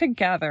hour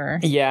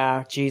together.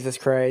 Yeah, Jesus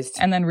Christ.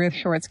 And then Ruth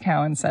Schwartz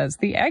Cowan says,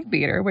 the egg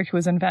beater, which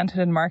was invented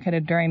and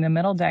marketed during the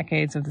middle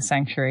decades of the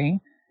century,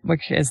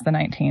 which is the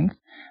 19th,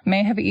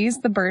 may have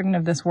eased the burden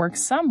of this work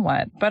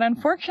somewhat, but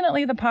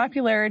unfortunately the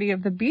popularity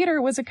of the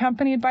beater was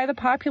accompanied by the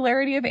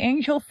popularity of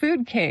angel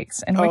food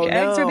cakes, in which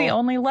eggs are the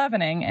only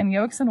leavening and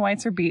yolks and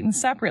whites are beaten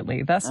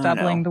separately, thus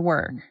doubling the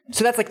work.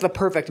 So that's the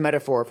perfect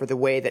metaphor for the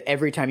way that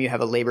every time you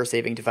have a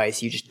labor-saving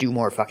device, you just do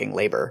more fucking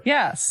labor.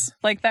 Yes.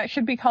 That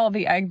should be called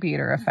the egg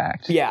beater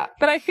effect. Yeah.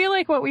 But I feel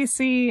like what we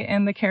see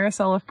in the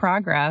Carousel of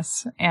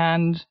Progress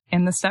and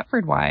in the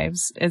Stepford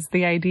Wives is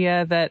the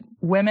idea that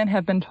women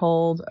have been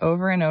told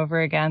over and over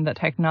again that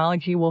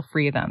technology will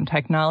free them.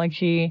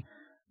 Technology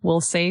will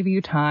save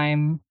you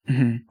time.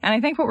 And I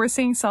think what we're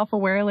seeing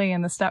self-awarely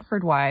in the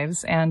Stepford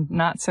Wives and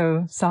not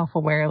so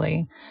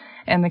self-awarely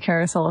in the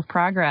Carousel of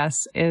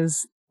Progress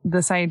is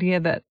this idea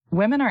that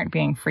women aren't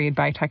being freed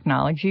by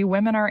technology.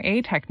 Women are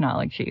a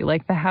technology.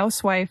 The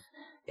housewife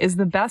is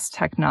the best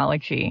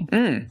technology.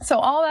 So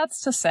all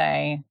that's to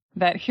say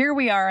that here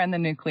we are in the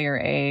nuclear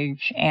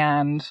age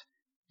and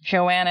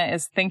Joanna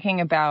is thinking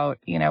about,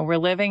 we're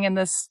living in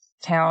this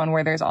town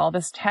where there's all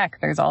this tech,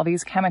 there's all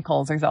these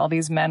chemicals, there's all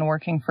these men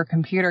working for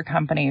computer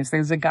companies.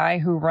 There's a guy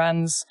who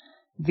runs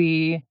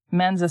the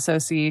men's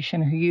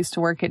association who used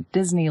to work at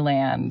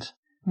Disneyland.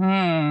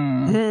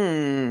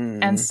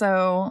 And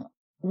so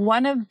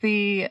one of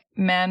the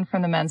men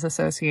from the men's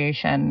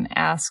association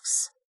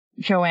asks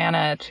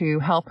Joanna to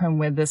help him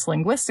with this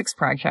linguistics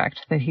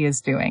project that he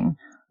is doing.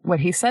 What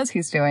he says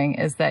he's doing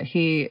is that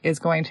he is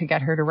going to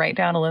get her to write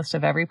down a list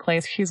of every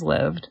place she's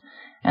lived,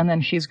 and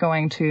then she's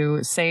going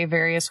to say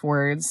various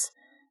words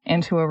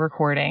into a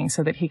recording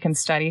so that he can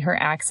study her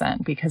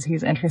accent because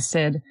he's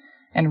interested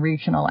in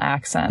regional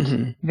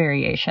accent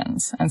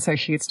variations. And so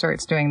she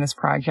starts doing this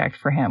project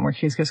for him where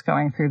she's just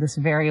going through this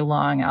very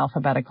long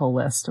alphabetical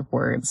list of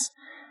words.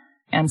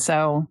 And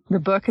so the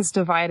book is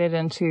divided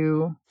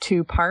into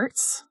 2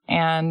 parts,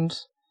 and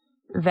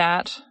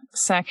that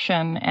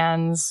section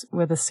ends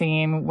with a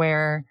scene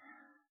where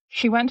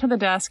She went to the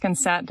desk and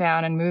sat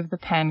down and moved the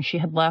pen she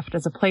had left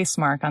as a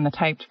placemark on the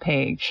typed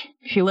page.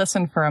 She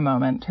listened for a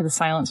moment to the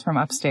silence from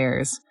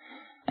upstairs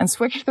and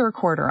switched the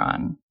recorder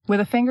on. With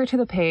a finger to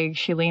the page,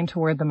 she leaned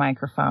toward the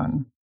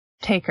microphone.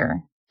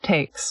 Taker,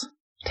 takes,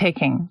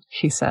 taking,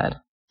 she said.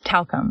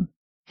 Talcum,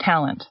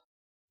 talent,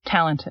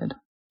 talented,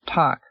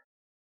 talk,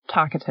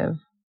 talkative,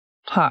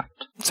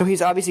 talked. So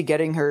he's obviously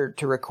getting her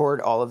to record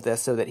all of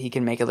this so that he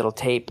can make a little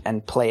tape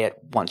and play it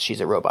once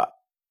she's a robot.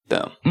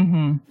 Boom.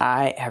 Mm-hmm.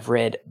 I have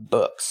read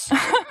books.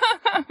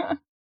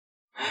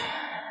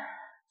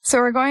 So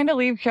we're going to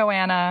leave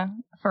Joanna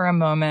for a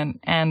moment,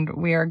 and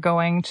we are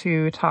going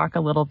to talk a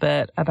little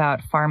bit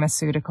about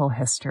pharmaceutical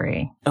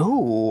history.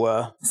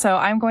 Oh. So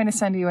I'm going to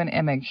send you an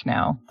image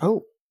now.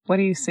 Oh. What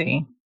do you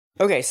see?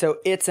 Okay, so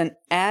it's an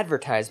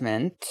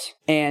advertisement,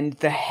 and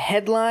the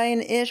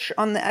headline-ish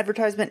on the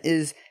advertisement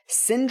is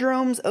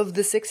Syndromes of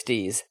the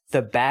 60s,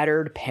 the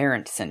Battered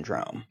Parent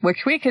Syndrome.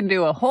 Which we could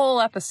do a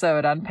whole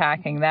episode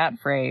unpacking that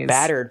phrase.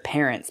 Battered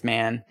parents,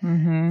 man.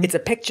 Mm-hmm. It's a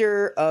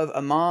picture of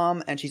a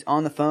mom, and she's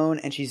on the phone,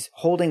 and she's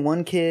holding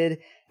one kid,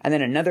 and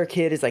then another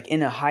kid is like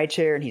in a high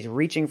chair, and he's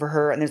reaching for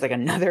her, and there's like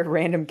another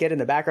random kid in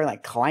the background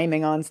like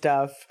climbing on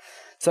stuff.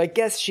 So I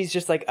guess she's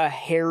just like a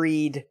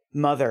harried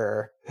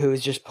mother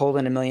who's just pulled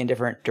in a million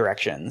different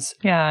directions.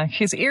 Yeah,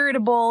 she's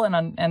irritable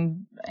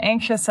and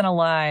anxious and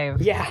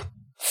alive. Yeah.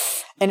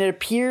 And it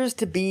appears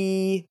to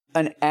be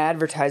an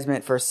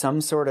advertisement for some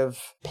sort of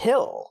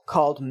pill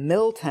called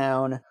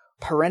Milltown,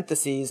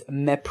 parentheses,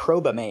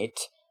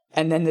 meprobamate.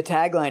 And then the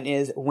tagline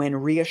is, when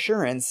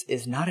reassurance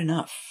is not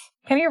enough.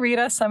 Can you read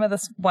us some of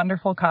this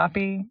wonderful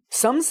copy?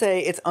 Some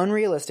say it's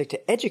unrealistic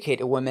to educate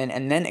a woman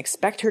and then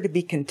expect her to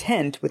be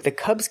content with the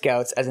Cub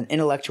Scouts as an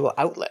intellectual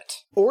outlet,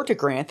 or to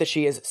grant that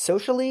she is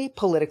socially,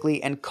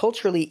 politically, and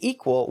culturally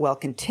equal while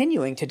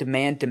continuing to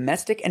demand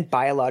domestic and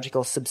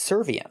biological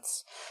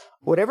subservience.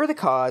 Whatever the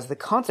cause, the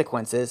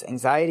consequences,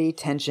 anxiety,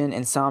 tension,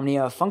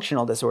 insomnia,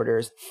 functional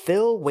disorders,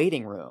 fill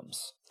waiting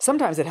rooms.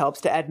 Sometimes it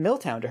helps to add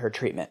Milltown to her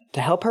treatment,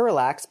 to help her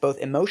relax both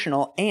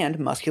emotional and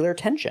muscular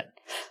tension.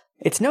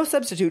 It's no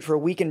substitute for a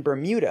week in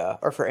Bermuda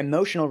or for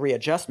emotional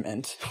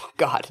readjustment.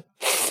 God.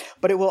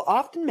 But it will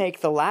often make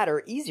the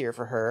latter easier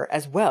for her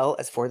as well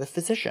as for the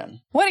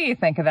physician. What do you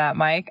think of that,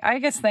 Mike? I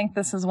just think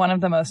this is one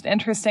of the most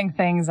interesting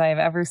things I've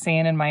ever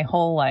seen in my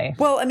whole life.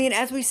 Well, I mean,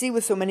 as we see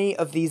with so many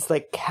of these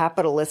like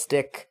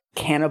capitalistic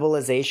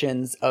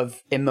cannibalizations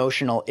of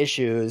emotional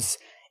issues,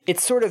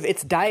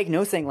 it's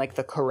diagnosing like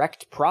the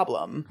correct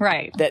problem.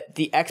 Right. That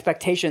the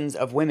expectations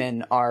of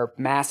women are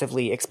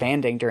massively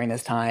expanding during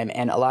this time,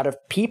 and a lot of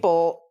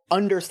people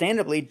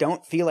understandably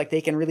don't feel like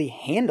they can really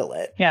handle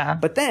it. Yeah.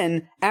 But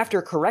then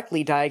after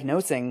correctly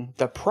diagnosing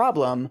the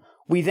problem,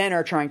 we then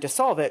are trying to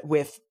solve it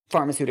with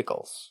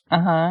pharmaceuticals.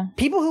 Uh-huh.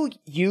 People who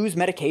use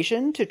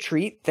medication to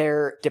treat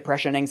their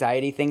depression,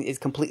 anxiety thing is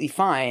completely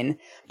fine,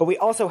 but we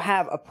also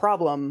have a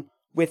problem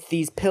with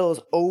these pills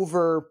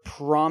over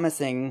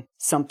promising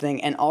something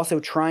and also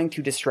trying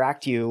to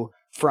distract you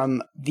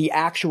from the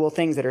actual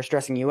things that are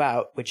stressing you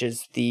out, which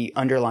is the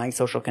underlying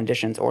social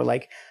conditions, or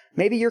like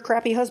maybe your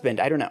crappy husband.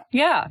 I don't know.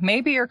 Yeah,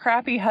 maybe your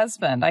crappy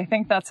husband. I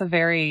think that's a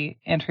very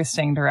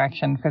interesting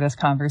direction for this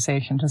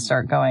conversation to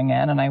start going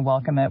in, and I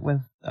welcome it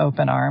with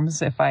open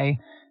arms. If I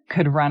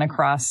could run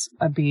across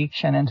a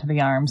beach and into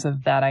the arms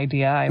of that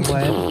idea, I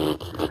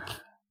would.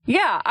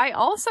 Yeah, I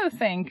also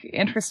think,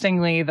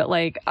 interestingly, that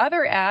like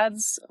other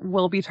ads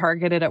will be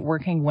targeted at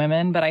working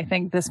women, but I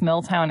think this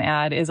Milltown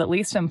ad is at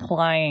least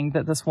implying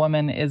that this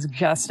woman is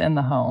just in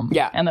the home.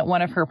 Yeah. And that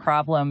one of her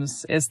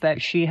problems is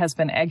that she has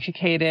been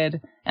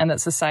educated and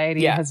that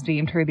society has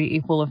deemed her the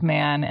equal of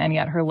man, and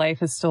yet her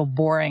life is still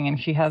boring and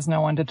she has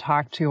no one to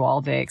talk to all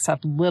day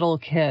except little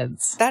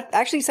kids. That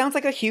actually sounds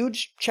like a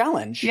huge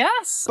challenge.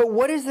 Yes. But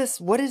what is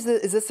this?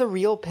 Is this a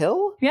real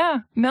pill? Yeah.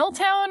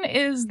 Milltown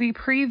is the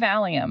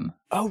pre-Valium.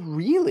 Oh,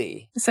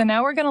 really? So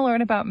now we're going to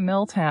learn about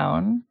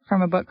Milltown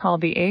from a book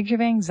called The Age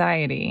of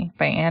Anxiety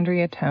by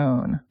Andrea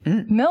Tone.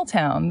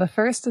 Milltown, the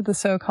first of the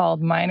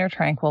so-called minor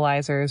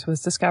tranquilizers,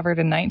 was discovered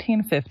in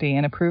 1950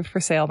 and approved for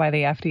sale by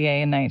the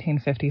FDA in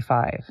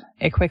 1955.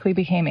 It quickly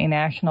became a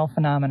national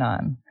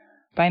phenomenon.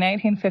 By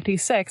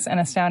 1956, an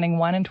astounding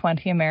 1 in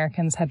 20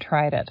 Americans had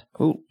tried it.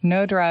 Ooh.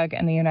 No drug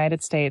in the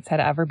United States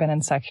had ever been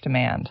in such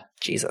demand.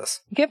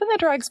 Jesus. Given the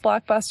drug's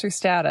blockbuster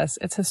status,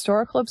 its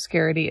historical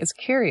obscurity is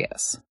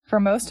curious. For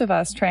most of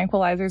us,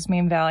 tranquilizers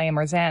mean Valium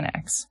or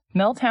Xanax.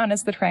 Milltown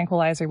is the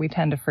tranquilizer we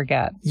tend to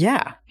forget.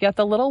 Yeah. Yet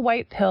the little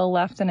white pill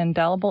left an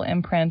indelible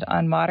imprint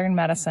on modern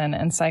medicine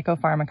and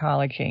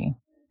psychopharmacology.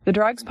 The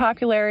drug's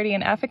popularity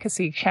and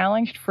efficacy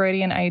challenged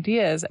Freudian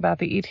ideas about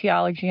the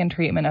etiology and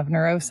treatment of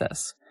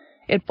neurosis.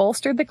 It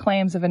bolstered the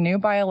claims of a new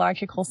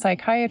biological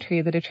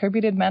psychiatry that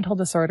attributed mental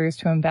disorders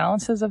to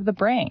imbalances of the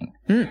brain.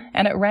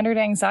 And it rendered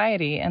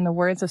anxiety, in the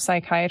words of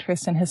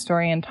psychiatrist and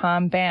historian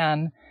Tom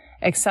Bann,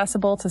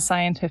 accessible to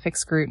scientific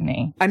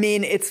scrutiny. I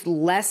mean, it's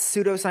less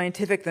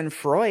pseudoscientific than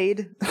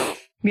Freud.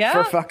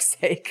 Yeah. For fuck's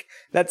sake.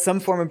 That's some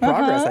form of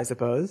progress, I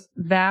suppose.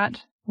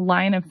 That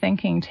line of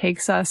thinking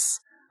takes us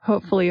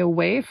hopefully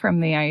away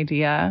from the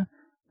idea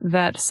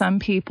that some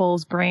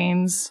people's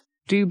brains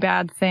do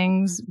bad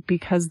things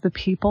because the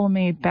people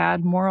made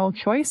bad moral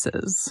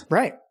choices.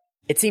 Right.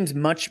 It seems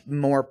much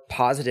more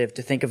positive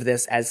to think of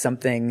this as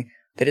something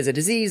that is a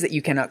disease that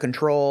you cannot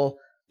control.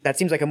 That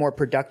seems like a more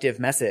productive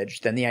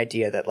message than the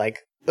idea that, like,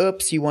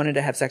 oops, you wanted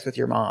to have sex with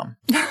your mom.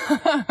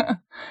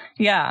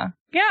 Yeah.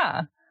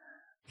 Yeah.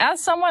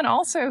 As someone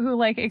also who,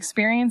 like,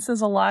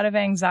 experiences a lot of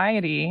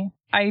anxiety,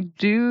 I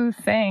do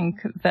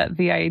think that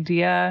the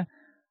idea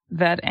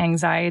that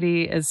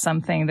anxiety is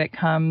something that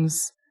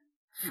comes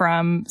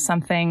from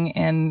something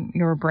in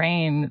your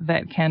brain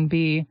that can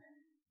be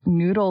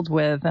noodled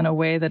with in a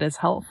way that is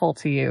helpful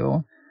to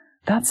you,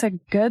 that's a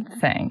good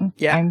thing.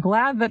 Yeah. I'm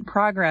glad that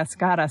progress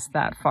got us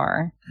that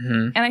far.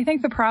 Mm-hmm. And I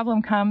think the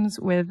problem comes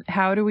with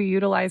how do we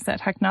utilize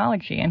that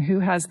technology and who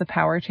has the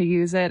power to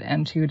use it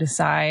and to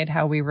decide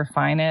how we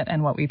refine it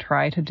and what we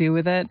try to do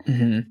with it.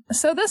 Mm-hmm.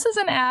 So this is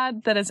an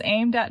ad that is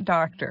aimed at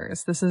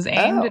doctors. This is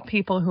aimed at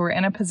people who are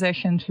in a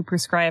position to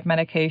prescribe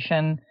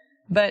medication.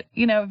 But,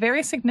 you know,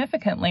 very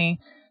significantly,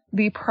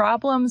 the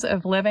problems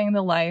of living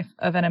the life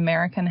of an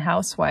American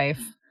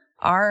housewife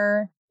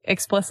are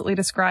explicitly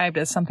described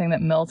as something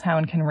that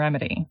Milltown can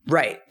remedy.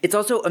 Right. It's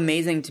also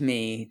amazing to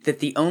me that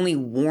the only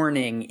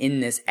warning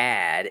in this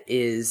ad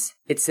is,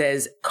 it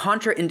says,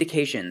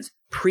 contraindications,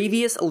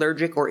 previous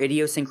allergic or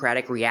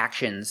idiosyncratic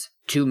reactions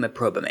to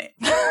meprobamate.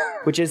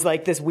 Which is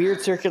like this weird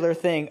circular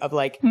thing of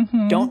like,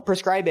 don't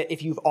prescribe it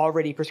if you've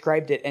already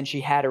prescribed it and she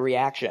had a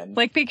reaction.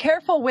 Like, be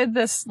careful with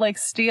this, like,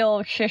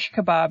 steel shish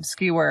kebab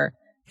skewer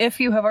if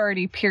you have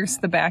already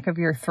pierced the back of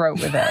your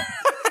throat with it.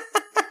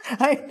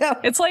 I know.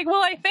 It's like,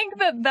 well, I think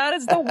that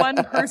is the one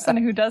person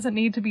who doesn't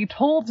need to be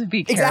told to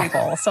be careful.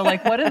 Exactly. So,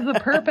 like, what is the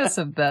purpose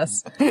of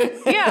this?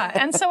 Yeah.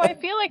 And so I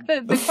feel like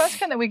the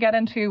question that we get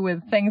into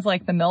with things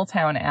like the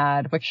Milltown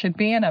ad, which should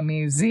be in a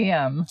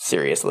museum.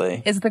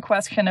 Seriously. Is the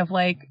question of,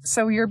 like,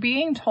 so you're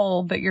being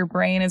told that your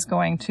brain is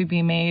going to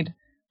be made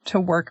to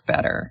work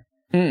better.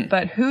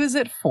 But who's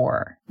it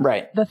for?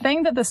 Right. The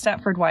thing that the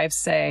Stepford Wives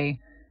say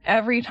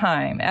every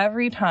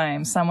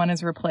time someone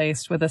is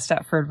replaced with a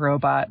Stepford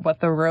robot, what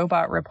the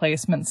robot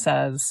replacement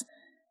says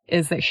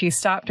is that she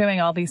stopped doing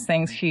all these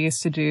things she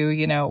used to do,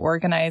 you know,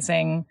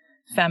 organizing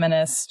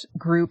feminist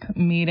group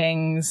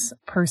meetings,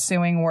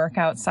 pursuing work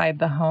outside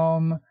the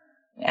home,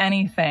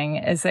 anything,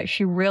 is that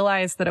she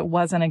realized that it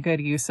wasn't a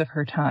good use of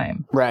her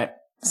time. Right.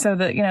 So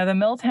that, you know, the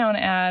Milltown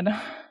ad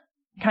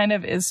kind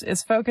of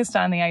is focused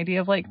on the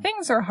idea of, like,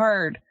 things are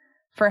hard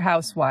for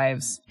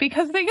housewives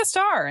because they just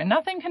are and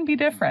nothing can be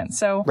different.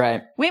 So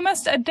we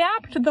must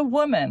adapt the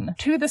woman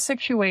to the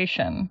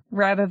situation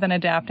rather than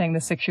adapting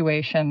the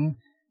situation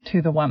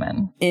to the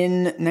woman.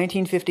 In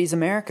 1950s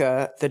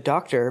America, the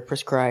doctor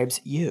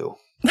prescribes you.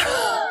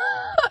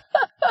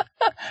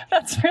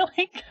 That's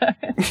really good.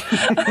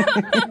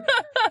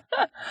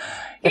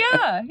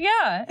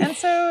 Yeah. And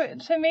so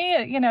to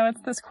me, you know,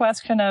 it's this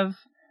question of,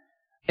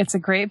 it's a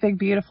great, big,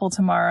 beautiful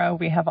tomorrow.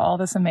 We have all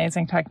this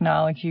amazing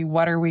technology.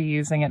 What are we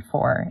using it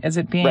for? Is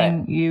it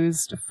being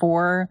used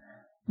for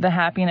the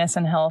happiness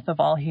and health of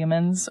all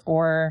humans,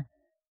 or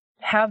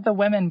have the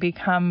women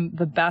become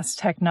the best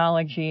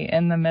technology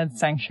in the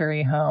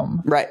mid-century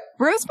home? Right.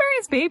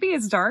 Rosemary's Baby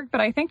is dark, but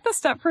I think the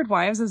Stepford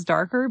Wives is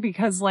darker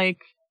because, like,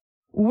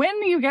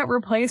 when you get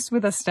replaced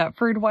with a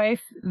Stepford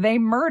wife, they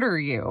murder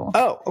you.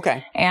 Oh,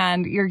 okay.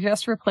 And you're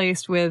just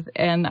replaced with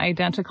an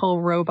identical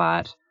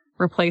robot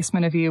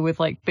replacement of you with,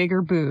 like,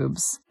 bigger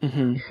boobs,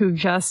 who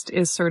just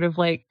is sort of,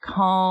 like,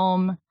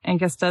 calm and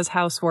just does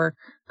housework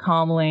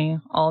calmly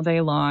all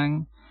day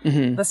long.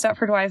 The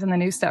Stepford Wives and the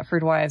new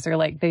Stepford Wives are,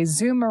 like, they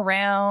zoom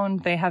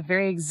around, they have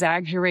very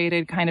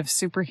exaggerated kind of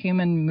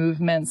superhuman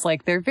movements,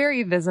 like, they're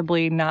very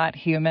visibly not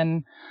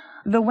human.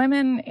 The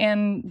women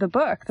in the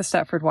book, The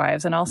Stepford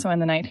Wives, and also in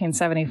the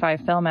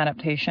 1975 film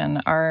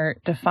adaptation, are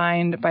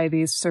defined by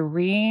these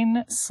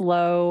serene,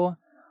 slow,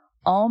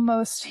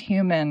 almost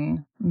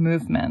human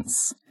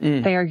movements.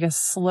 They are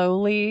just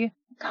slowly,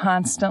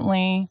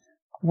 constantly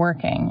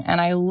working. And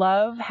I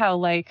love how,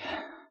 like,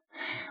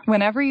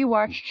 whenever you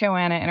watch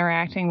Joanna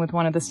interacting with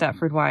one of the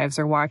Stepford Wives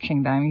or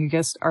watching them, you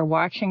just are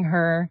watching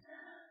her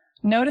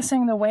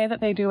noticing the way that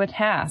they do a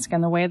task,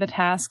 and the way the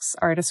tasks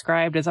are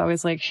described is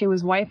always like she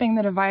was wiping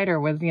the divider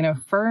with, you know,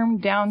 firm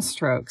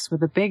downstrokes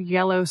with a big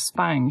yellow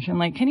sponge. And,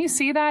 like, can you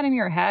see that in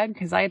your head?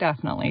 Because I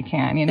definitely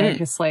can, you know,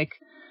 just like,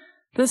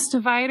 this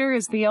divider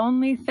is the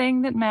only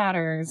thing that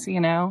matters, you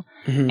know?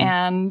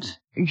 And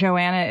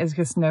Joanna is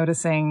just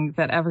noticing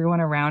that everyone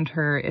around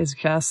her is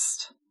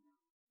just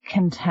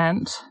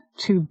content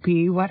to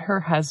be what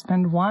her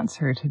husband wants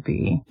her to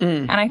be.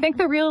 And I think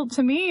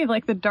to me,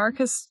 like, the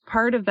darkest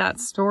part of that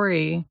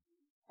story,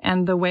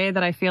 and the way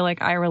that I feel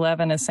like Ira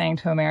Levin is saying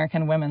to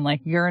American women, like,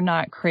 you're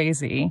not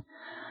crazy,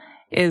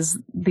 is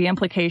the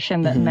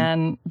implication that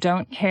men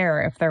don't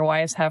care if their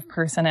wives have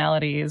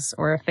personalities,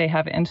 or if they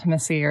have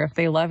intimacy, or if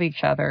they love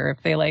each other,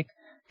 if they, like,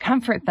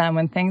 comfort them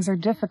when things are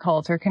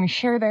difficult, or can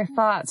share their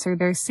thoughts or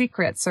their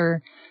secrets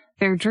or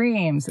their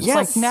dreams. It's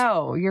like,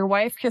 no, your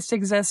wife just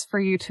exists for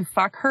you to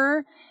fuck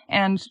her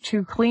and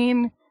to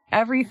clean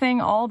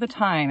everything all the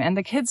time. And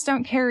the kids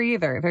don't care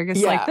either. They're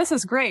just like, this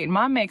is great.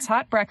 Mom makes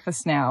hot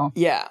breakfast now.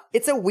 Yeah.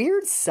 It's a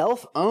weird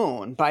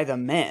self-own by the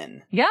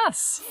men.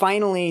 Yes.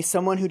 Finally,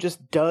 someone who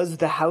just does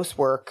the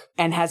housework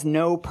and has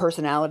no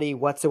personality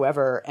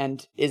whatsoever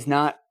and is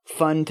not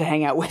fun to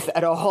hang out with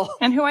at all.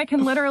 And who I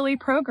can literally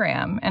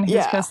program. And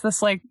who's just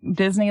this like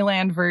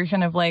Disneyland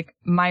version of like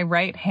my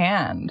right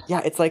hand.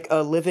 Yeah, it's like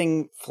a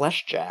living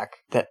flesh jack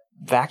that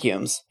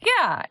vacuums.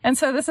 Yeah. And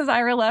so this is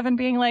Ira Levin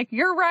being like,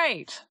 you're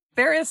right.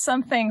 There is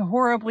something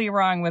horribly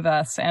wrong with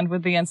us and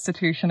with the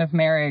institution of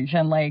marriage,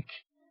 and like,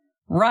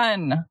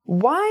 run.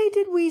 Why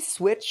did we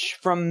switch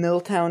from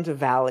Milltown to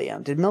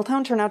Valium? Did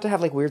Milltown turn out to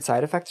have like weird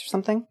side effects or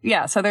something?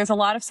 Yeah, so there's a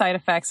lot of side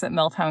effects that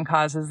Milltown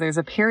causes. There's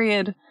a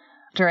period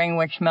during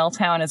which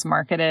Milltown is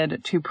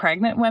marketed to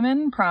pregnant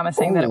women,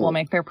 promising that it will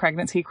make their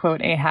pregnancy,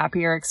 quote, a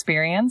happier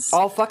experience.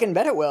 I'll fucking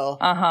bet it will.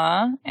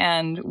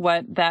 And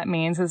what that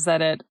means is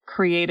that it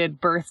created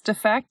birth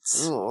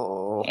defects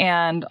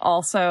and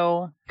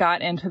also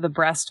got into the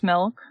breast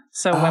milk.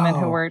 So women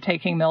who were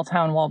taking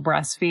Milltown while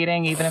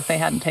breastfeeding, even if they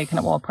hadn't taken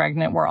it while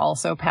pregnant, were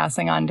also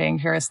passing on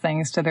dangerous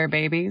things to their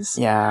babies.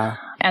 Yeah.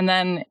 And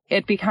then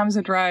it becomes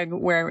a drug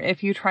where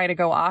if you try to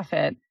go off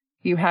it,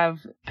 you have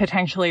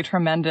potentially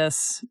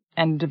tremendous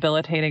and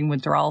debilitating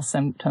withdrawal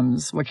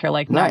symptoms, which are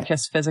like not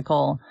just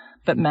physical,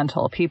 but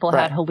mental. People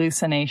had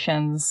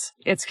hallucinations.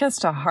 It's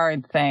just a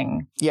hard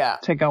thing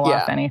to go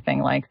off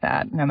anything like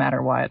that, no matter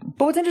what.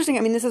 But what's interesting,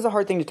 I mean, this is a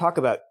hard thing to talk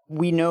about.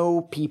 We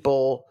know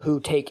people who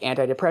take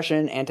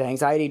antidepressant,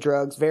 anti-anxiety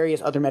drugs,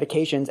 various other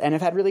medications, and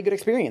have had really good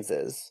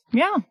experiences.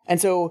 Yeah. And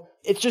so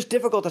it's just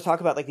difficult to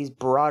talk about like these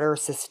broader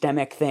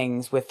systemic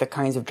things with the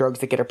kinds of drugs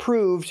that get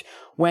approved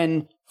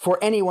when for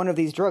any one of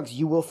these drugs,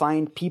 you will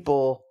find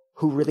people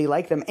who really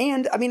like them.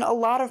 And I mean, a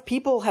lot of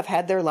people have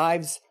had their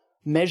lives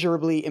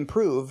measurably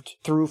improved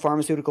through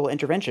pharmaceutical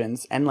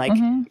interventions, and like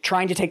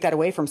trying to take that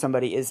away from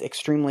somebody is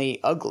extremely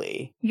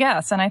ugly.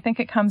 Yes, and I think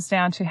it comes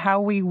down to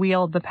how we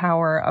wield the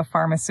power of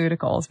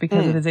pharmaceuticals,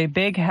 because it is a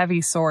big,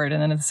 heavy sword.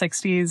 And in the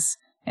 60s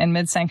and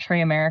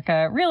mid-century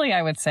America, really,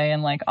 I would say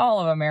in like all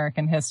of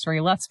American history,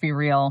 let's be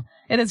real,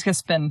 it has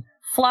just been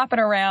flopping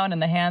around in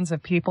the hands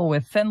of people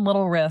with thin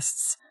little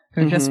wrists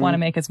who just want to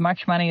make as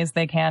much money as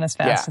they can as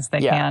fast as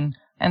they can.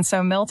 And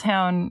so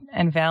Milltown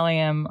and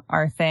Valium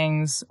are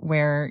things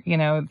where, you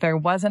know, there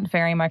wasn't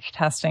very much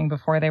testing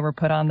before they were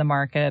put on the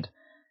market.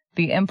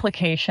 The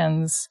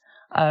implications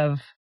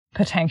of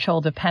potential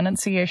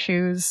dependency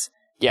issues,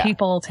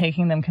 people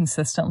taking them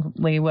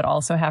consistently would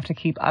also have to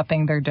keep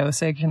upping their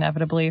dosage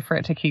inevitably for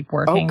it to keep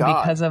working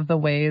because of the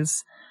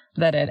ways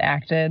that it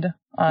acted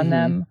on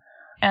them.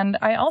 And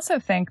I also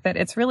think that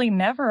it's really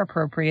never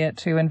appropriate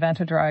to invent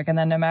a drug and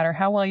then no matter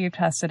how well you've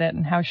tested it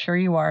and how sure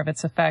you are of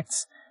its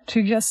effects,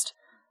 to just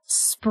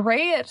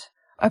spray it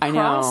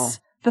across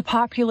the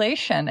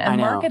population and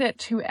market it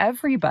to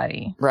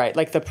everybody. Right.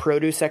 Like the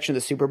produce section of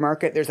the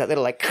supermarket, there's that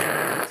little like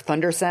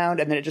thunder sound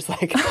and then it just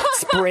like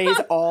sprays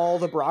all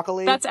the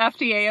broccoli. That's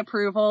FDA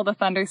approval. The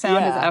thunder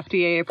sound is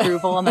FDA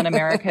approval. And then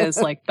America is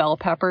like bell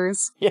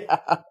peppers. Yeah.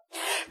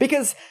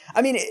 Because,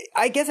 I mean,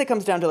 I guess it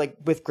comes down to like,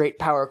 with great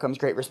power comes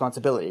great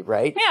responsibility,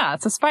 right? Yeah,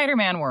 it's a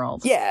Spider-Man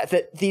world. Yeah,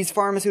 that these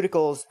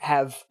pharmaceuticals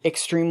have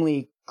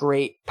extremely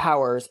great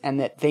powers and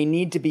that they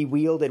need to be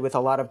wielded with a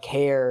lot of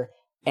care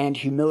and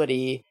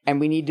humility. And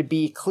we need to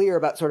be clear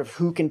about sort of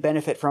who can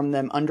benefit from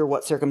them under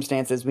what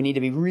circumstances. We need to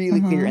be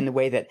really clear in the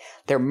way that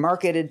they're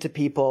marketed to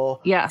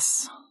people.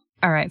 Yes.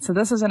 All right, so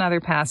this is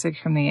another passage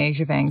from The Age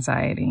of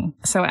Anxiety.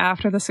 So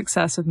after the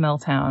success of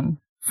Milltown,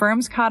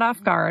 firms caught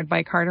off guard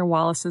by Carter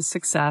Wallace's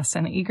success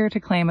and eager to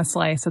claim a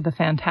slice of the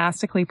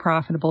fantastically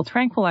profitable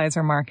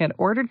tranquilizer market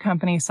ordered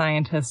company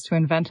scientists to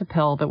invent a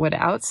pill that would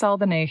outsell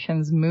the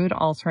nation's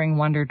mood-altering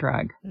wonder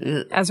drug.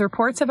 As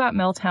reports about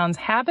Milltown's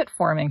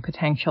habit-forming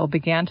potential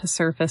began to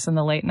surface in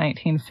the late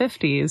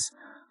 1950s,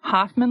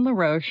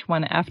 Hoffman-LaRoche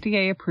won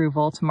FDA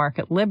approval to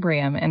market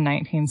Librium in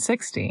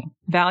 1960.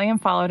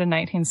 Valium followed in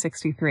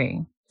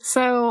 1963.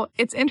 So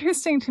it's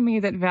interesting to me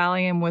that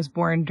Valium was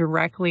born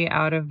directly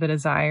out of the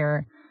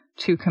desire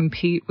to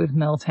compete with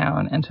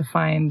Milltown and to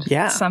find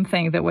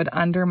something that would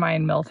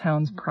undermine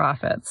Milltown's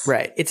profits.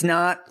 Right. It's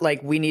not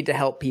like we need to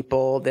help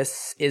people.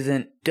 This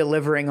isn't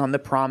delivering on the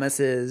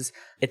promises.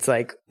 It's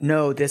like,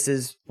 no, this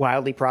is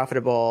wildly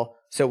profitable,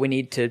 so we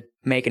need to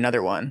make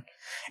another one.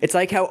 It's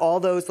like how all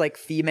those like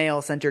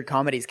female-centered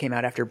comedies came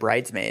out after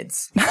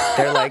Bridesmaids.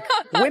 They're like,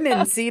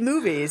 women see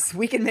movies.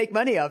 We can make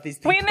money off these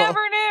people. We never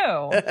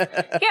knew.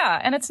 Yeah,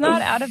 and it's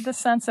not out of the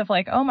sense of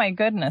like, oh my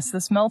goodness,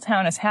 this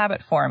Milltown is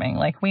habit forming.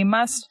 Like we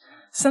must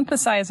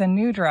synthesize a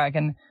new drug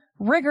and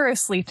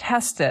rigorously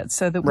test it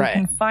so that we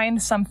can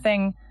find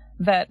something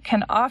that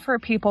can offer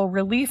people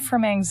relief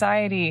from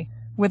anxiety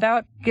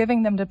without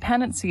giving them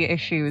dependency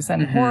issues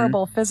and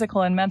horrible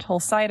physical and mental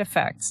side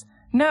effects.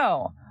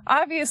 No.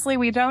 Obviously,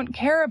 we don't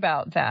care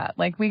about that.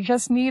 Like, we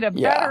just need a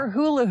better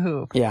hula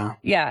hoop. Yeah.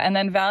 Yeah. And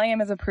then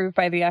Valium is approved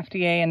by the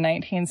FDA in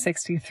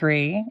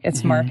 1963.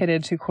 It's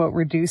marketed to, quote,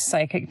 reduce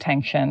psychic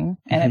tension.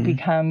 And it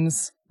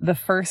becomes the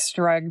first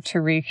drug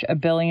to reach $1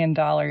 billion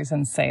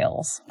in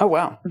sales. Oh,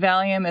 wow.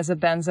 Valium is a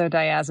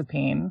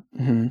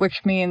benzodiazepine,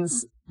 which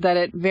means that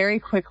it very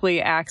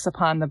quickly acts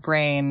upon the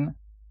brain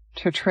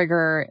to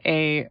trigger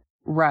a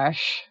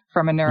rush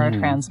from a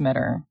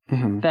neurotransmitter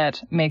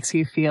that makes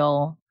you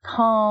feel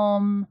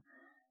calm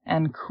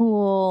and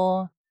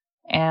cool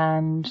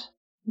and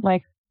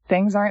like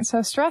things aren't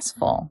so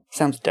stressful.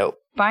 Sounds dope.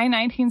 By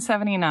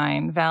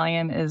 1979,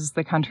 Valium is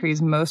the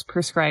country's most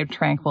prescribed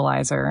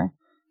tranquilizer.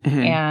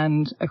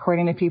 And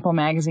according to People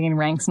magazine,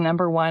 ranks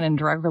 #1 in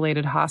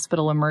drug-related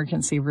hospital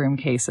emergency room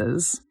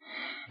cases.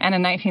 And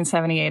in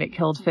 1978, it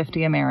killed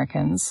 50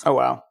 Americans. Oh,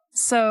 wow.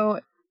 So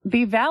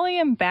the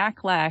Valium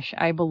backlash,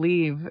 I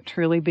believe,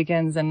 truly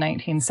begins in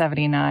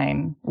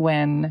 1979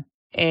 when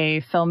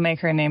a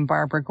filmmaker named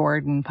Barbara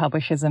Gordon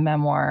publishes a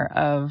memoir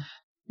of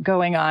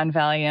going on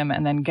Valium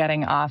and then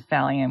getting off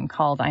Valium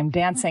called I'm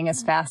Dancing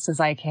as Fast as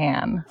I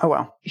Can. Oh,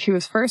 wow. She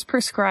was first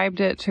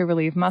prescribed it to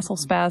relieve muscle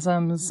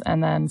spasms,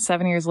 and then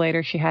 7 years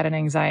later, she had an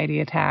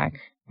anxiety attack.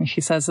 And she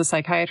says, the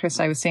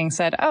psychiatrist I was seeing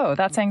said, oh,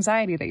 that's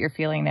anxiety that you're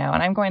feeling now,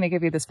 and I'm going to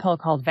give you this pill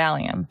called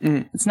Valium.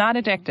 It's not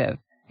addictive,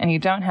 and you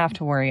don't have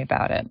to worry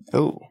about it.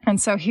 Oh.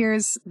 And so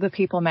here's the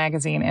People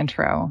magazine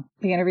intro.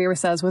 The interviewer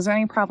says, was there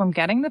any problem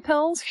getting the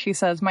pills? She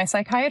says, my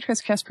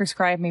psychiatrist just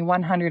prescribed me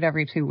 100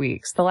 every 2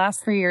 weeks. The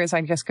last 3 years,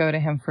 I just go to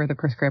him for the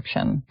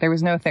prescription. There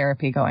was no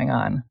therapy going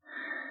on.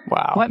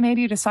 Wow. What made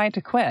you decide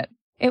to quit?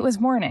 It was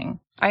morning.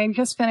 I had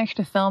just finished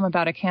a film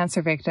about a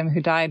cancer victim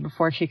who died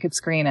before she could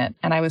screen it,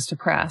 and I was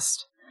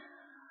depressed.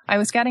 I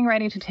was getting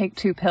ready to take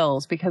 2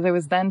 pills because I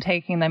was then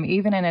taking them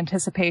even in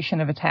anticipation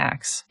of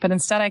attacks. But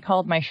instead I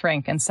called my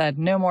shrink and said,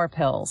 no more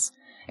pills.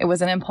 It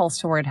was an impulse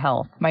toward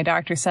health. My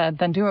doctor said,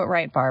 then do it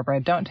right,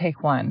 Barbara. Don't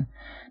take one.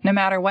 No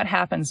matter what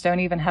happens, don't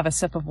even have a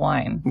sip of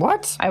wine.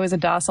 What? I was a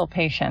docile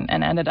patient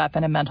and ended up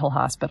in a mental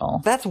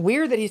hospital. That's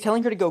weird that he's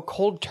telling her to go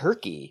cold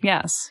turkey.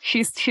 Yes.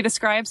 She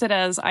describes it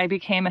as, I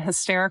became a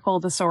hysterical,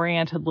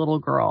 disoriented little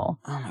girl.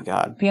 Oh, my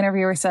God. The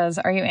interviewer says,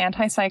 are you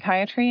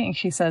anti-psychiatry? And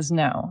she says,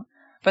 no.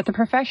 But the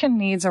profession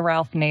needs a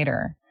Ralph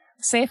Nader.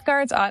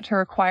 Safeguards ought to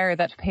require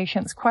that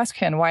patients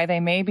question why they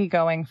may be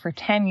going for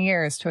 10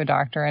 years to a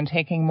doctor and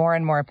taking more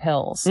and more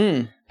pills.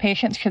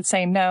 Patients should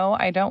say, no,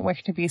 I don't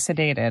wish to be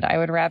sedated. I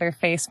would rather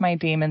face my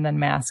demon than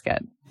mask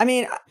it. I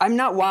mean, I'm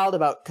not wild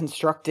about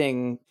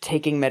constructing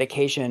taking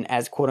medication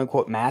as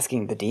quote-unquote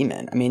masking the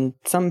demon. I mean,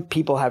 some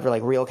people have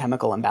like real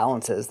chemical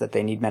imbalances that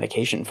they need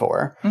medication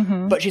for.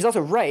 But she's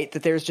also right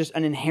that there's just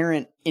an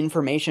inherent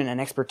information and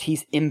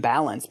expertise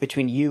imbalance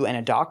between you and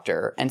a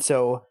doctor. And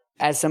so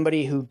as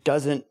somebody who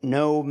doesn't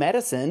know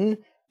medicine,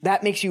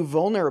 that makes you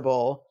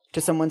vulnerable to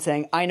someone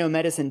saying, I know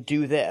medicine,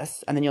 do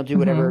this. And then you'll do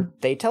whatever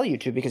they tell you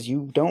to because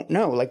you don't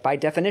know. Like by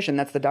definition,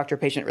 that's the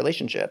doctor-patient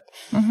relationship.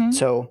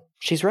 So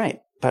she's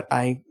right. But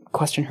I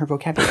question her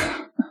vocabulary.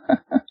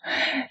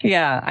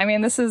 Yeah. I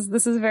mean, this is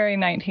a very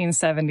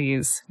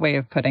 1970s way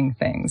of putting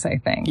things, I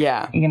think.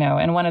 Yeah. You know,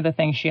 and one of the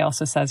things she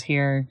also says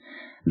here,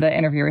 the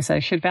interviewer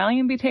says, should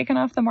Valium be taken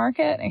off the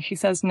market? And she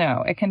says,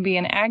 no, it can be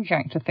an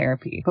adjunct to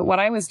therapy. But what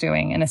I was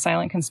doing in a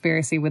silent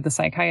conspiracy with the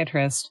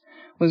psychiatrist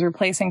was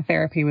replacing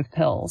therapy with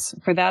pills.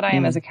 For that, I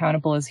am as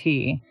accountable as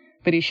he,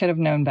 but he should have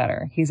known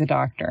better. He's a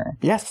doctor.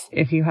 Yes.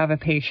 If you have a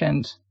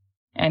patient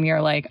and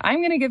you're like, I'm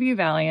going to give you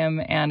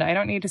Valium and I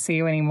don't need to see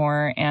you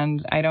anymore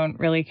and I don't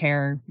really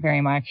care very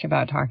much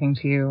about talking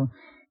to you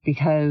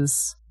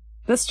because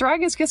this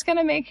drug is just going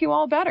to make you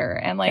all better.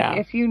 And like,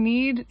 if you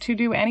need to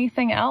do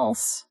anything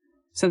else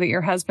so that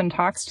your husband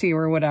talks to you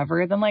or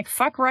whatever, then like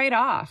fuck right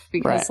off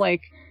because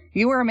like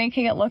you are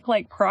making it look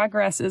like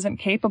progress isn't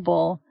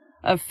capable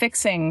of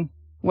fixing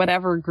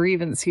whatever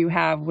grievance you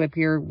have with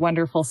your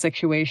wonderful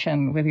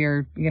situation with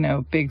your, you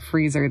know, big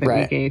freezer that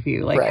we gave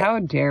you. Like, how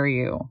dare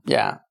you?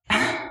 Yeah.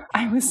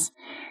 I was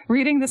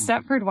reading The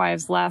Stepford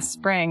Wives last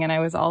spring, and I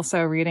was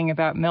also reading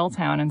about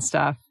Milltown and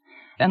stuff.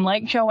 And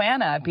like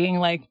Joanna being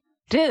like,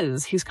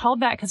 Diz, he's called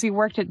that because he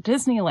worked at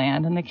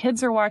Disneyland, and the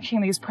kids are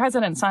watching these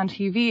presidents on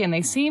TV, and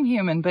they seem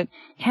human, but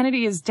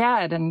Kennedy is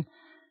dead, and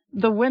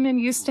the women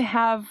used to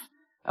have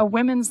a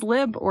women's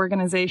lib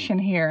organization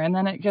here, and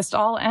then it just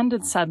all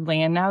ended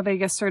suddenly, and now they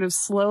just sort of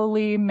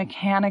slowly,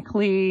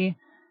 mechanically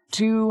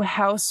do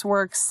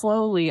housework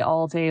slowly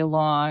all day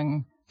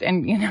long.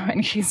 And, you know,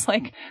 and she's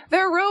like,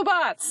 they're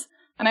robots.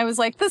 And I was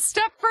like, the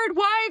Stepford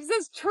Wives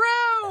is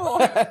true.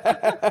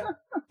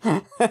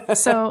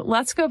 So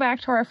let's go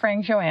back to our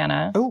friend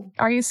Joanna. Ooh.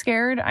 Are you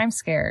scared? I'm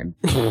scared.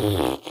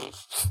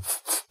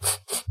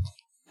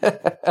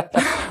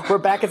 We're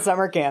back at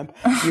summer camp.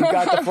 You've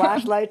got the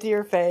flashlight to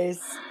your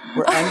face.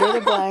 We're under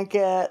the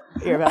blanket.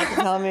 You're about to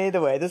tell me the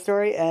way the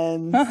story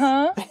ends.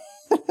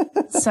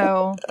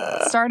 So,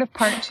 start of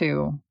part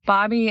 2.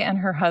 Bobby and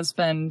her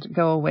husband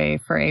go away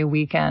for a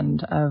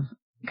weekend of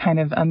kind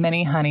of a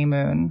mini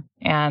honeymoon,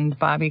 and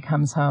Bobby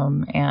comes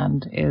home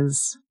and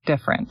is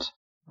different.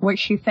 What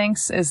she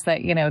thinks is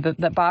that, you know,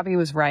 that Bobby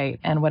was right,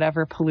 and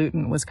whatever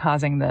pollutant was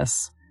causing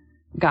this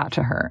got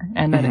to her,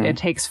 and that it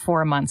takes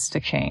 4 months to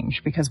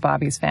change because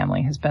Bobby's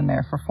family has been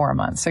there for 4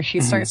 months. So she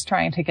starts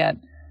trying to get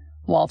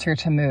Walter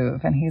to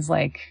move. And he's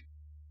like,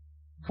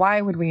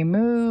 why would we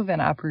move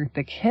and uproot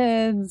the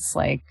kids?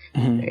 Like,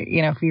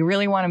 you know, if we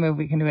really want to move,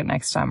 we can do it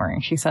next summer.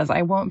 And she says,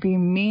 I won't be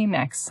me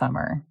next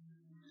summer.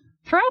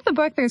 Throughout the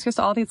book, there's just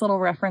all these little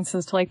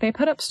references to, like, they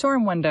put up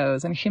storm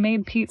windows and she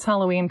made Pete's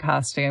Halloween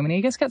costume. And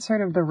you just get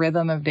sort of the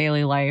rhythm of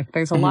daily life.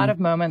 There's a lot of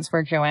moments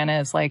where Joanna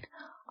is, like,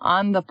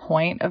 on the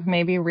point of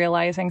maybe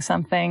realizing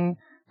something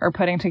or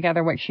putting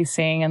together what she's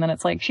seeing. And then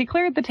it's like, she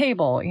cleared the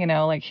table, you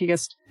know, like she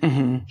just,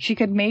 she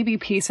could maybe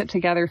piece it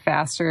together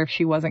faster if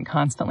she wasn't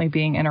constantly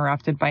being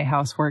interrupted by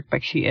housework,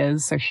 but she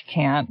is, so she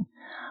can't.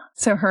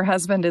 So her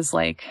husband is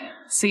like,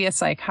 see a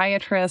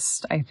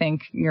psychiatrist. I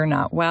think you're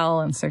not well.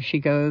 And so she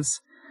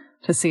goes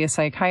to see a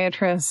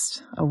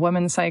psychiatrist, a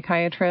woman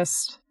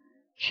psychiatrist.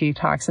 She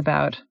talks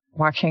about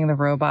watching the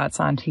robots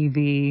on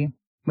TV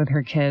with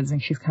her kids,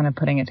 and she's kind of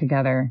putting it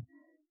together.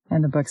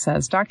 And the book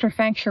says, Dr.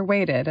 Fancher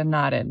waited and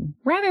nodded.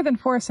 Rather than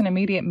force an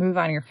immediate move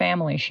on your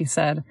family, she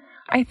said,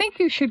 I think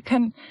you should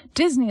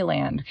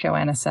Disneyland,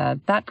 Joanna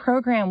said. That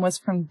program was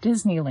from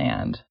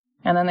Disneyland.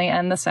 And then they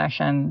end the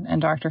session, and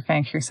Dr.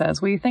 Fancher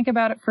says, will you think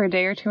about it for a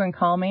day or two and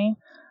call me?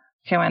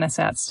 Joanna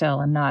sat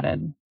still and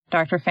nodded.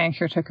 Dr.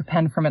 Fancher took a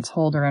pen from its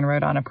holder and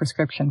wrote on a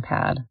prescription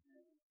pad.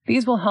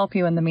 These will help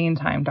you in the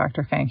meantime,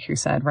 Dr. Fancher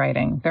said,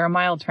 writing. They're a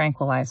mild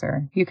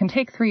tranquilizer. You can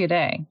take 3 a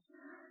day.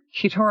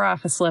 She tore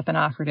off a slip and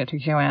offered it to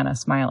Joanna,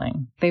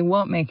 smiling. They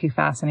won't make you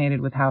fascinated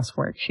with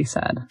housework, she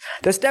said.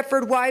 The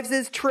Stepford Wives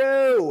is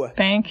true!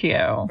 Thank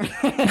you.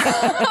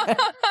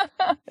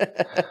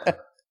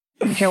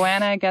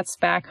 Joanna gets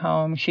back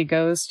home. She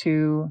goes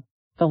to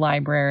the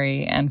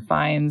library and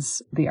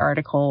finds the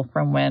article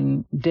from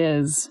when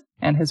Diz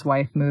and his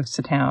wife moved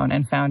to town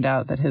and found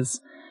out that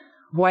his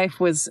wife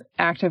was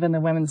active in the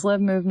Women's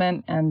Lib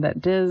movement and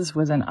that Diz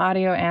was in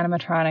audio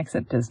animatronics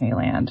at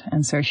Disneyland.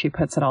 And so she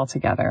puts it all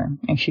together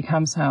and she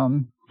comes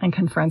home and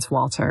confronts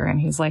Walter.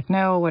 And he's like,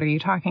 no, what are you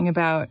talking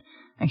about?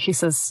 And she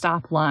says,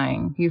 stop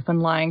lying. You've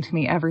been lying to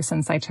me ever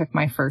since I took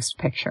my first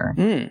picture.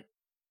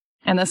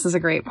 And this is a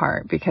great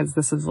part because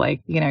this is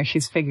like, you know,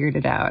 she's figured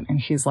it out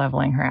and she's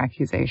leveling her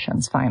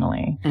accusations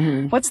finally.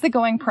 What's the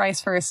going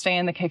price for a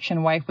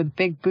stay-in-the-kitchen wife with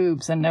big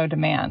boobs and no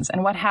demands?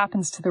 And what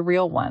happens to the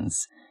real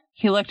ones?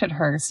 He looked at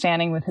her,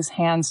 standing with his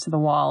hands to the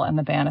wall and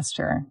the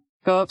banister.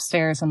 Go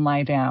upstairs and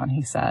lie down,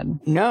 he said.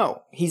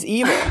 No, he's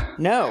evil.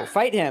 No,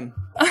 fight him.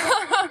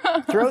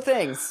 Throw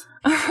things.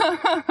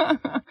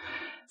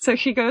 So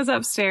she goes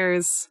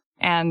upstairs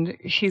and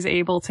she's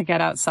able to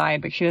get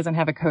outside, but she doesn't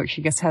have a coat.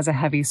 She just has a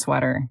heavy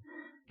sweater.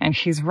 And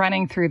she's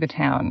running through the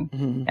town.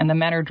 And the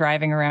men are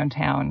driving around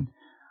town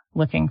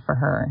looking for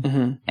her.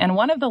 And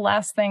one of the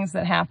last things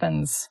that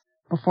happens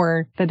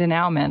before the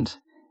denouement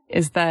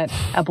is that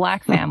a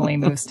black family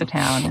moves to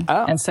town.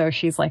 And so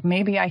she's like,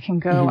 maybe I can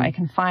go, I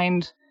can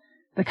find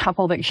the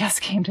couple that just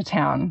came to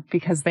town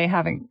because they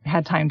haven't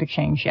had time to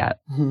change yet.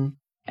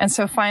 And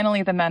so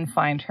finally the men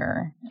find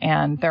her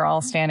and they're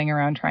all standing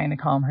around trying to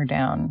calm her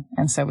down.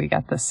 And so we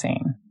get this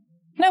scene.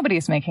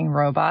 Nobody's making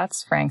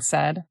robots, Frank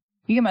said.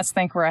 You must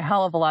think we're a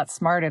hell of a lot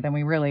smarter than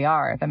we really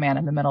are, the man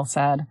in the middle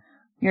said.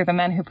 You're the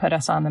men who put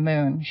us on the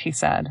moon, she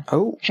said.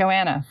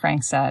 Joanna,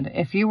 Frank said,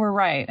 if you were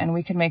right and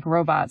we could make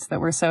robots that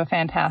were so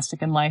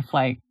fantastic and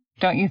lifelike,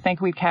 don't you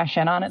think we'd cash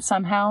in on it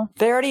somehow?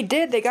 They already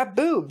did. They got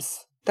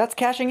boobs. That's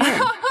cashing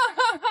in.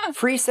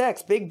 Free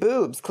sex, big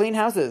boobs, clean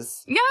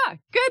houses. Yeah,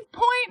 good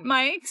point,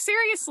 Mike.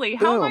 Seriously,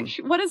 how much,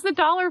 what is the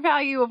dollar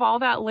value of all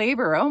that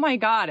labor? Oh my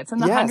God, it's in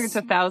the hundreds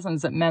of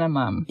thousands at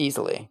minimum.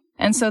 Easily.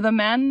 And so the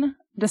men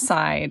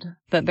decide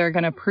that they're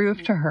going to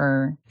prove to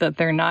her that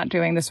they're not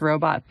doing this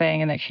robot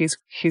thing and that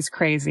she's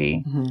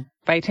crazy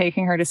by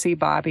taking her to see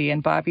Bobby,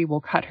 and Bobby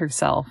will cut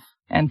herself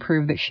and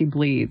prove that she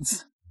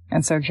bleeds.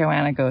 And so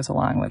Joanna goes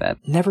along with it.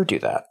 Never do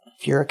that.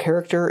 If you're a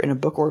character in a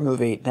book or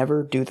movie,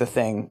 never do the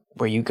thing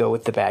where you go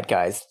with the bad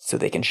guys so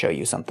they can show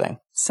you something.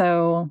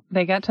 So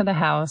they get to the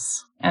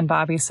house and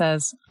Bobby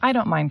says, I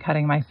don't mind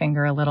cutting my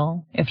finger a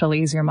little if it'll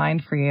ease your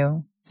mind for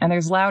you. And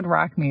there's loud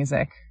rock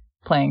music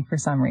playing for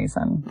some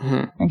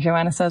reason. And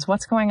Joanna says,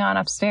 what's going on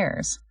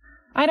upstairs?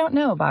 I don't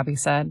know, Bobby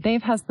said.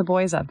 Dave has the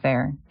boys up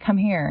there. Come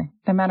here.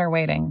 The men are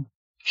waiting.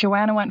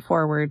 Joanna went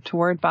forward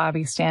toward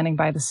Bobby standing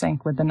by the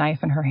sink with the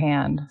knife in her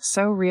hand.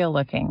 So real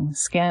looking.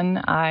 Skin,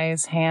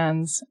 eyes,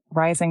 hands,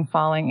 rising,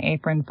 falling,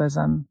 aproned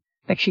bosom.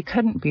 That she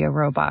couldn't be a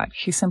robot.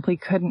 She simply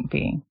couldn't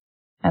be.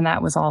 And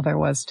that was all there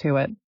was to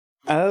it.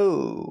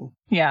 Oh.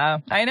 Yeah,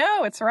 I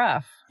know. It's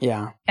rough.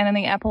 Yeah. And in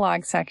the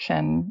epilogue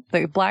section,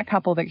 the black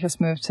couple that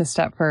just moved to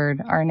Stepford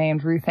are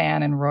named Ruth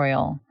Ann and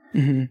Royal.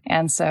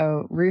 And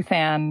so Ruth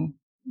Ann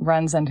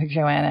runs into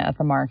Joanna at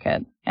the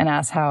market and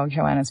asks how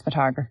Joanna's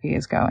photography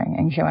is going.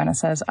 And Joanna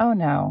says, oh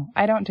no,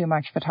 I don't do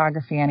much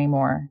photography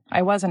anymore.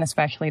 I wasn't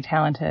especially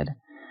talented.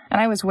 And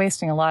I was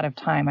wasting a lot of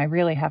time I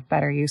really have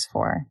better use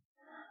for.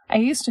 I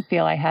used to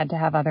feel I had to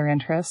have other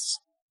interests,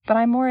 but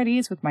I'm more at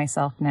ease with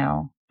myself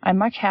now. I'm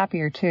much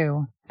happier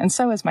too. And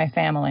so is my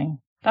family.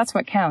 That's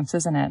what counts,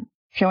 isn't it?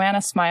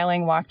 Joanna,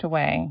 smiling, walked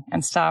away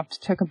and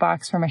stopped, took a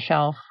box from a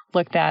shelf,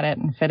 looked at it,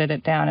 and fitted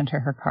it down into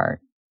her cart.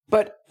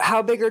 But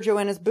how big are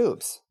Joanna's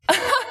boobs?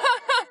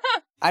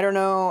 I don't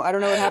know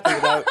what happened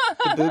without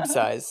the boob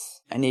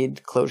size. I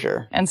need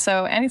closure. And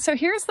so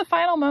here's the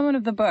final moment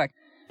of the book.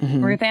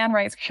 Mm-hmm. Ruth Ann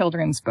writes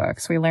children's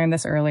books. We learned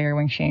this earlier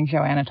when she and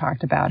Joanna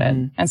talked about it.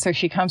 And so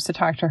she comes to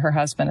talk to her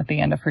husband at the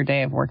end of her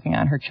day of working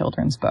on her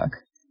children's book.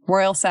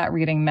 Royal sat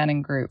reading Men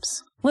in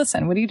Groups.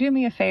 Listen, would you do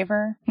me a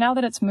favor? Now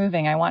that it's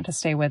moving, I want to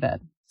stay with it.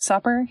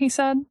 Supper, he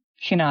said.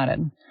 She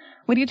nodded.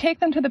 Would you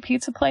take them to the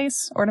pizza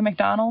place or to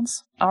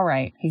McDonald's? All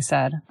right, he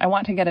said. I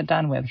want to get it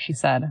done with, she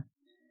said.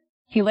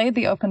 He laid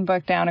the open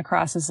book down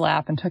across his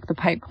lap and took the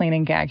pipe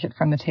cleaning gadget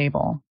from the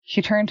table.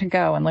 She turned to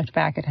go and looked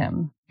back at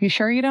him. You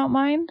sure you don't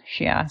mind?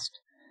 She asked.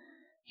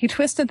 He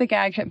twisted the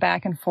gadget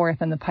back and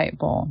forth in the pipe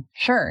bowl.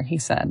 Sure, he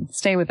said.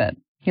 Stay with it.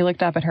 He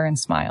looked up at her and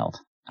smiled.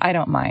 I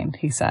don't mind,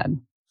 he said.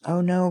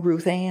 Oh no,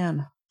 Ruth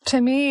Ann. To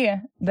me,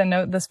 the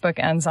note this book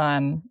ends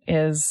on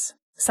is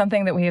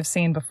something that we have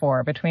seen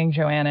before between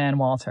Joanna and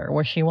Walter,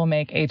 where she will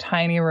make a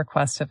tiny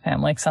request of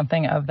him, like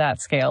something of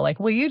that scale. Like,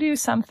 will you do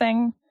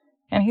something?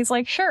 And he's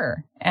like,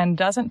 sure, and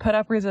doesn't put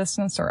up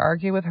resistance or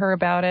argue with her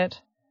about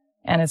it,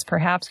 and is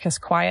perhaps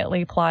just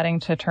quietly plotting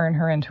to turn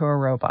her into a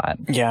robot.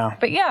 Yeah.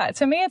 But yeah,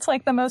 to me, it's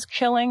like the most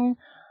chilling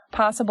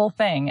possible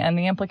thing. And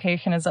the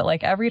implication is that,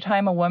 like, every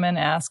time a woman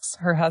asks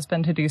her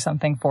husband to do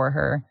something for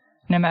her,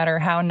 no matter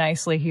how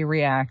nicely he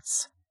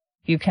reacts,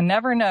 you can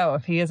never know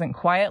if he isn't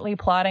quietly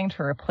plotting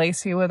to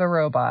replace you with a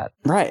robot.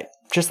 Right.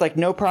 Just like,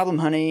 no problem,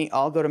 honey,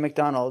 I'll go to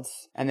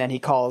McDonald's. And then he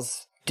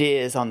calls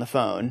Diz on the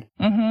phone.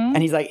 Mm-hmm. And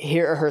he's like,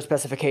 here are her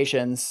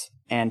specifications,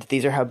 and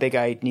these are how big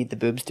I need the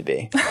boobs to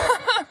be.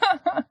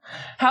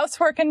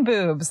 Housework and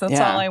boobs. That's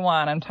all I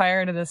want. I'm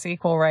tired of this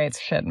equal rights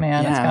shit,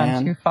 man. It's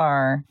gone too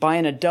far.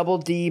 Buying a double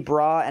D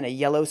bra and a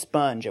yellow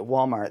sponge at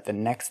Walmart the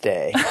next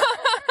day.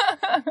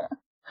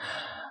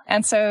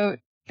 And so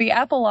the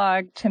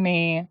epilogue to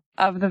me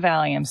of the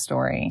Valium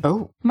story.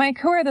 Oh. Mike,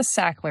 who are the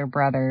Sackler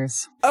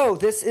brothers? Oh,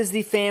 this is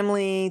the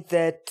family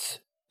that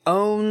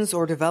owns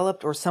or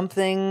developed or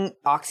something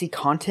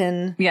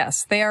OxyContin.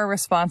 Yes, they are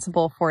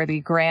responsible for the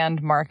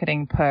grand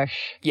marketing push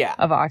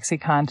of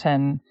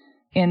OxyContin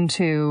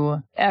into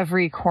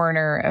every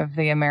corner of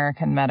the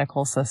American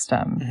medical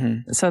system.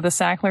 Mm-hmm. So the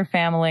Sackler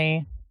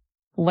family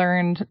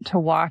learned to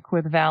walk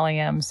with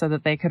Valium so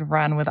that they could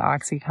run with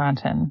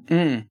OxyContin.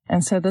 Mm.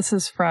 And so this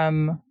is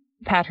from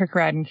Patrick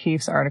Radden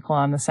Keefe's article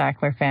on the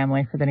Sackler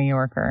family for The New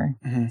Yorker.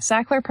 Mm-hmm.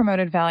 Sackler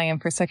promoted Valium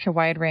for such a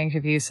wide range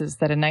of uses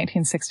that in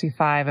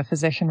 1965, a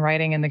physician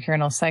writing in the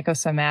journal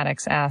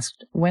Psychosomatics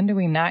asked, when do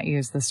we not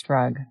use this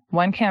drug?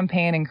 One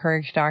campaign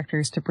encouraged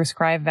doctors to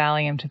prescribe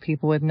Valium to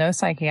people with no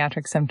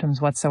psychiatric symptoms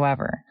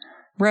whatsoever.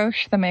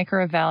 Roche, the maker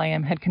of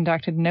Valium, had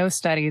conducted no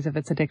studies of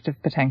its addictive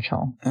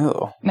potential.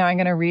 Oh. Now I'm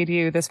going to read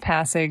you this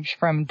passage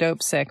from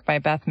Dope Sick by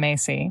Beth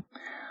Macy.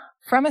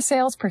 From a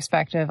sales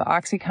perspective,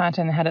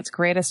 OxyContin had its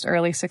greatest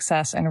early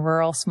success in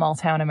rural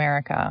small-town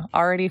America,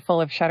 already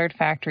full of shuttered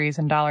factories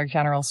and Dollar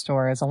General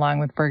stores, along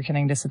with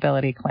burgeoning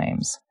disability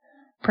claims.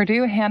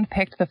 Purdue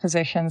handpicked the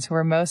physicians who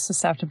were most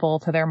susceptible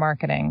to their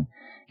marketing,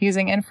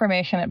 using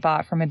information it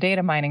bought from a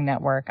data mining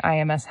network,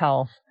 IMS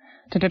Health,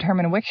 to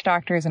determine which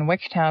doctors in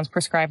which towns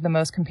prescribed the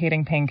most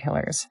competing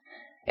painkillers.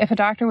 If a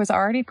doctor was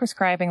already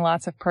prescribing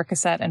lots of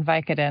Percocet and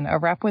Vicodin, a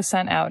rep was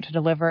sent out to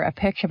deliver a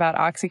pitch about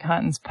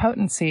OxyContin's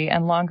potency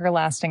and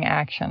longer-lasting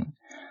action.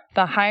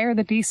 The higher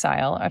the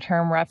decile, a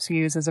term reps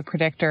use as a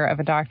predictor of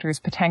a doctor's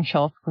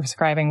potential for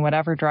prescribing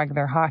whatever drug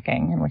they're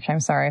hawking, in which I'm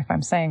sorry if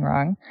I'm saying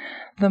wrong,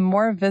 the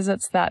more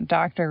visits that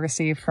doctor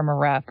received from a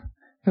rep,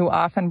 who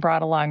often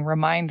brought along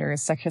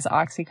reminders such as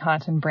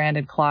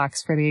OxyContin-branded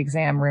clocks for the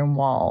exam room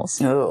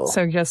walls. Oh.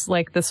 So just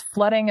like this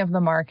flooding of the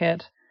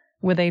market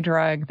with a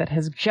drug that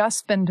has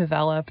just been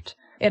developed,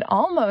 it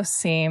almost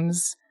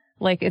seems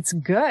like it's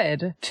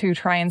good to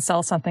try and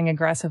sell something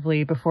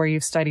aggressively before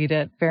you've studied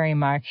it very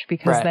much,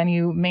 because then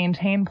you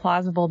maintain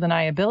plausible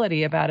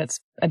deniability about its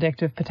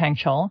addictive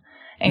potential.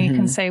 And you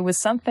can say with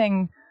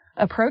something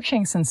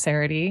approaching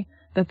sincerity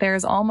that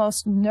there's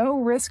almost no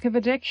risk of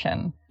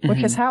addiction,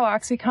 which is how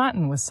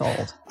OxyContin was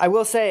sold. I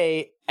will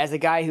say, as a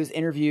guy who's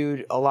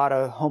interviewed a lot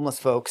of homeless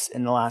folks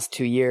in the last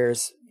 2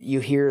 years,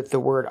 you hear the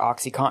word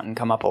OxyContin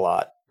come up a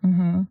lot.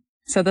 Mm-hmm.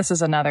 So this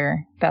is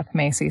another Beth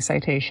Macy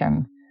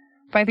citation.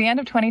 By the end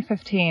of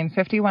 2015,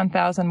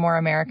 51,000 more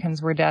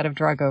Americans were dead of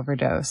drug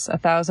overdose,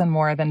 1,000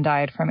 more than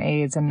died from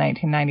AIDS in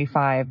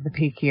 1995, the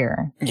peak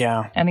year.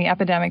 Yeah. And the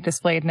epidemic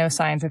displayed no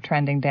signs of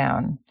trending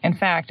down. In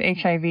fact,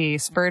 HIV,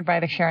 spurred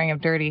by the sharing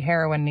of dirty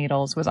heroin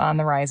needles, was on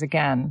the rise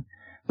again,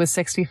 with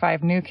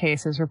 65 new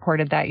cases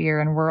reported that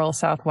year in rural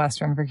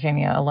southwestern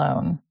Virginia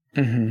alone.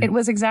 Mm-hmm. It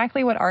was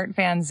exactly what Art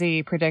Van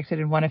Zee predicted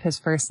in one of his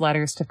first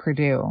letters to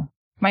Purdue.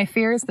 My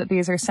fear is that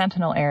these are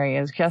sentinel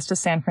areas, just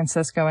as San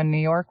Francisco and New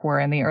York were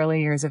in the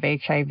early years of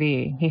HIV,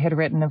 he had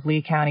written of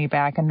Lee County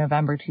back in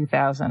November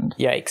 2000.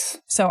 Yikes.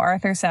 So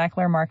Arthur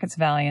Sackler markets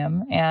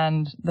Valium,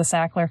 and the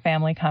Sackler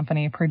family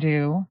company,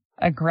 Purdue,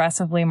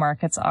 aggressively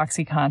markets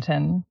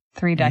OxyContin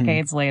 3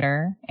 decades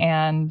later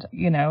and,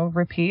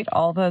 repeat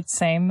all the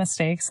same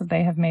mistakes that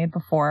they have made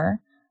before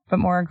but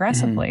more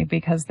aggressively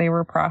because they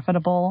were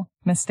profitable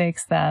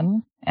mistakes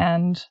then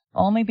and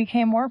only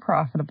became more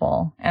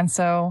profitable. And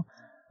so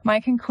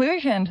my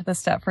conclusion to the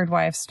Stepford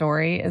Wives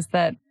story is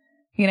that,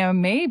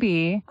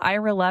 maybe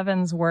Ira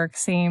Levin's work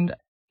seemed,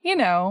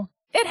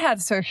 it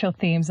had social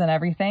themes and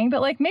everything,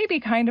 but maybe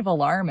kind of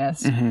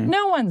alarmist. Mm-hmm.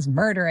 No one's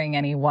murdering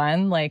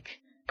anyone.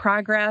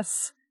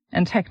 Progress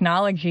and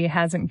technology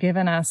hasn't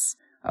given us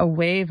a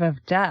wave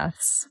of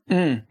deaths.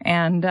 Mm.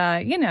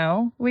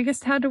 And, we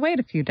just had to wait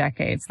a few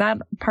decades. That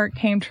part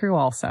came true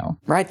also.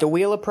 Right. The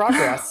wheel of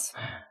progress.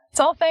 It's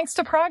all thanks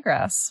to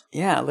progress.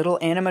 Yeah. Little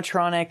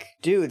animatronic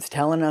dudes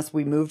telling us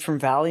we moved from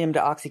Valium to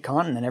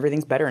OxyContin and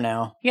everything's better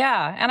now.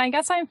 Yeah. And I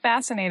guess I'm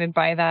fascinated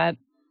by that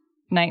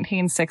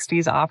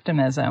 1960s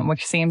optimism,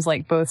 which seems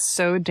like both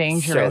so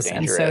dangerous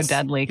and so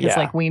deadly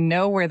because we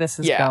know where this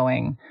is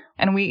going.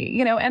 And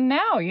we, and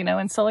now,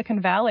 in Silicon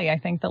Valley, I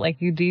think that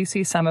you do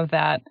see some of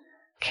that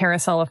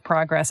carousel of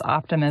progress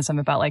optimism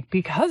about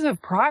because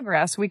of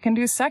progress, we can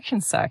do such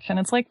and such. And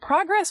it's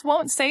progress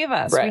won't save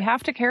us. Right. We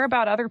have to care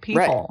about other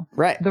people.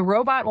 Right. The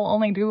robot will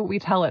only do what we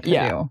tell it to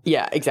do.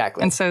 Yeah,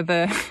 exactly. And so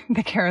the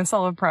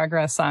carousel of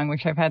progress song,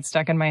 which I've had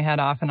stuck in my head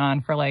off and on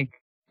for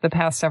the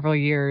past several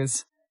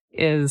years,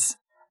 is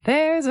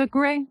there's a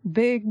great,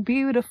 big,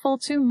 beautiful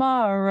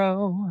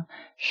tomorrow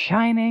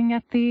shining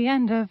at the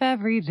end of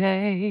every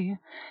day.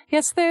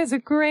 Yes, there's a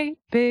great,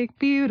 big,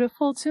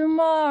 beautiful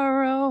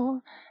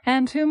tomorrow,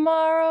 and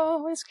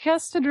tomorrow is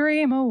just a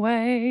dream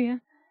away.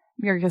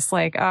 You're just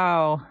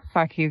oh,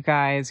 fuck you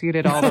guys. You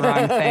did all the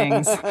wrong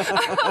things.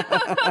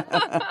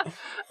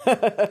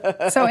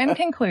 So in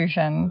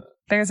conclusion,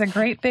 there's a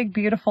great, big,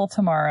 beautiful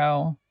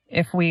tomorrow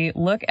if we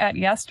look at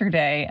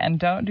yesterday and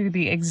don't do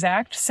the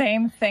exact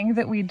same thing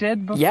that we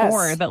did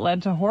before that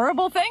led to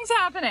horrible things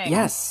happening.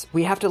 Yes,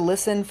 we have to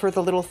listen for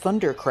the little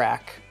thunder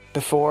crack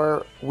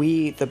before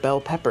we, the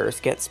bell peppers,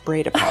 get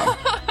sprayed upon.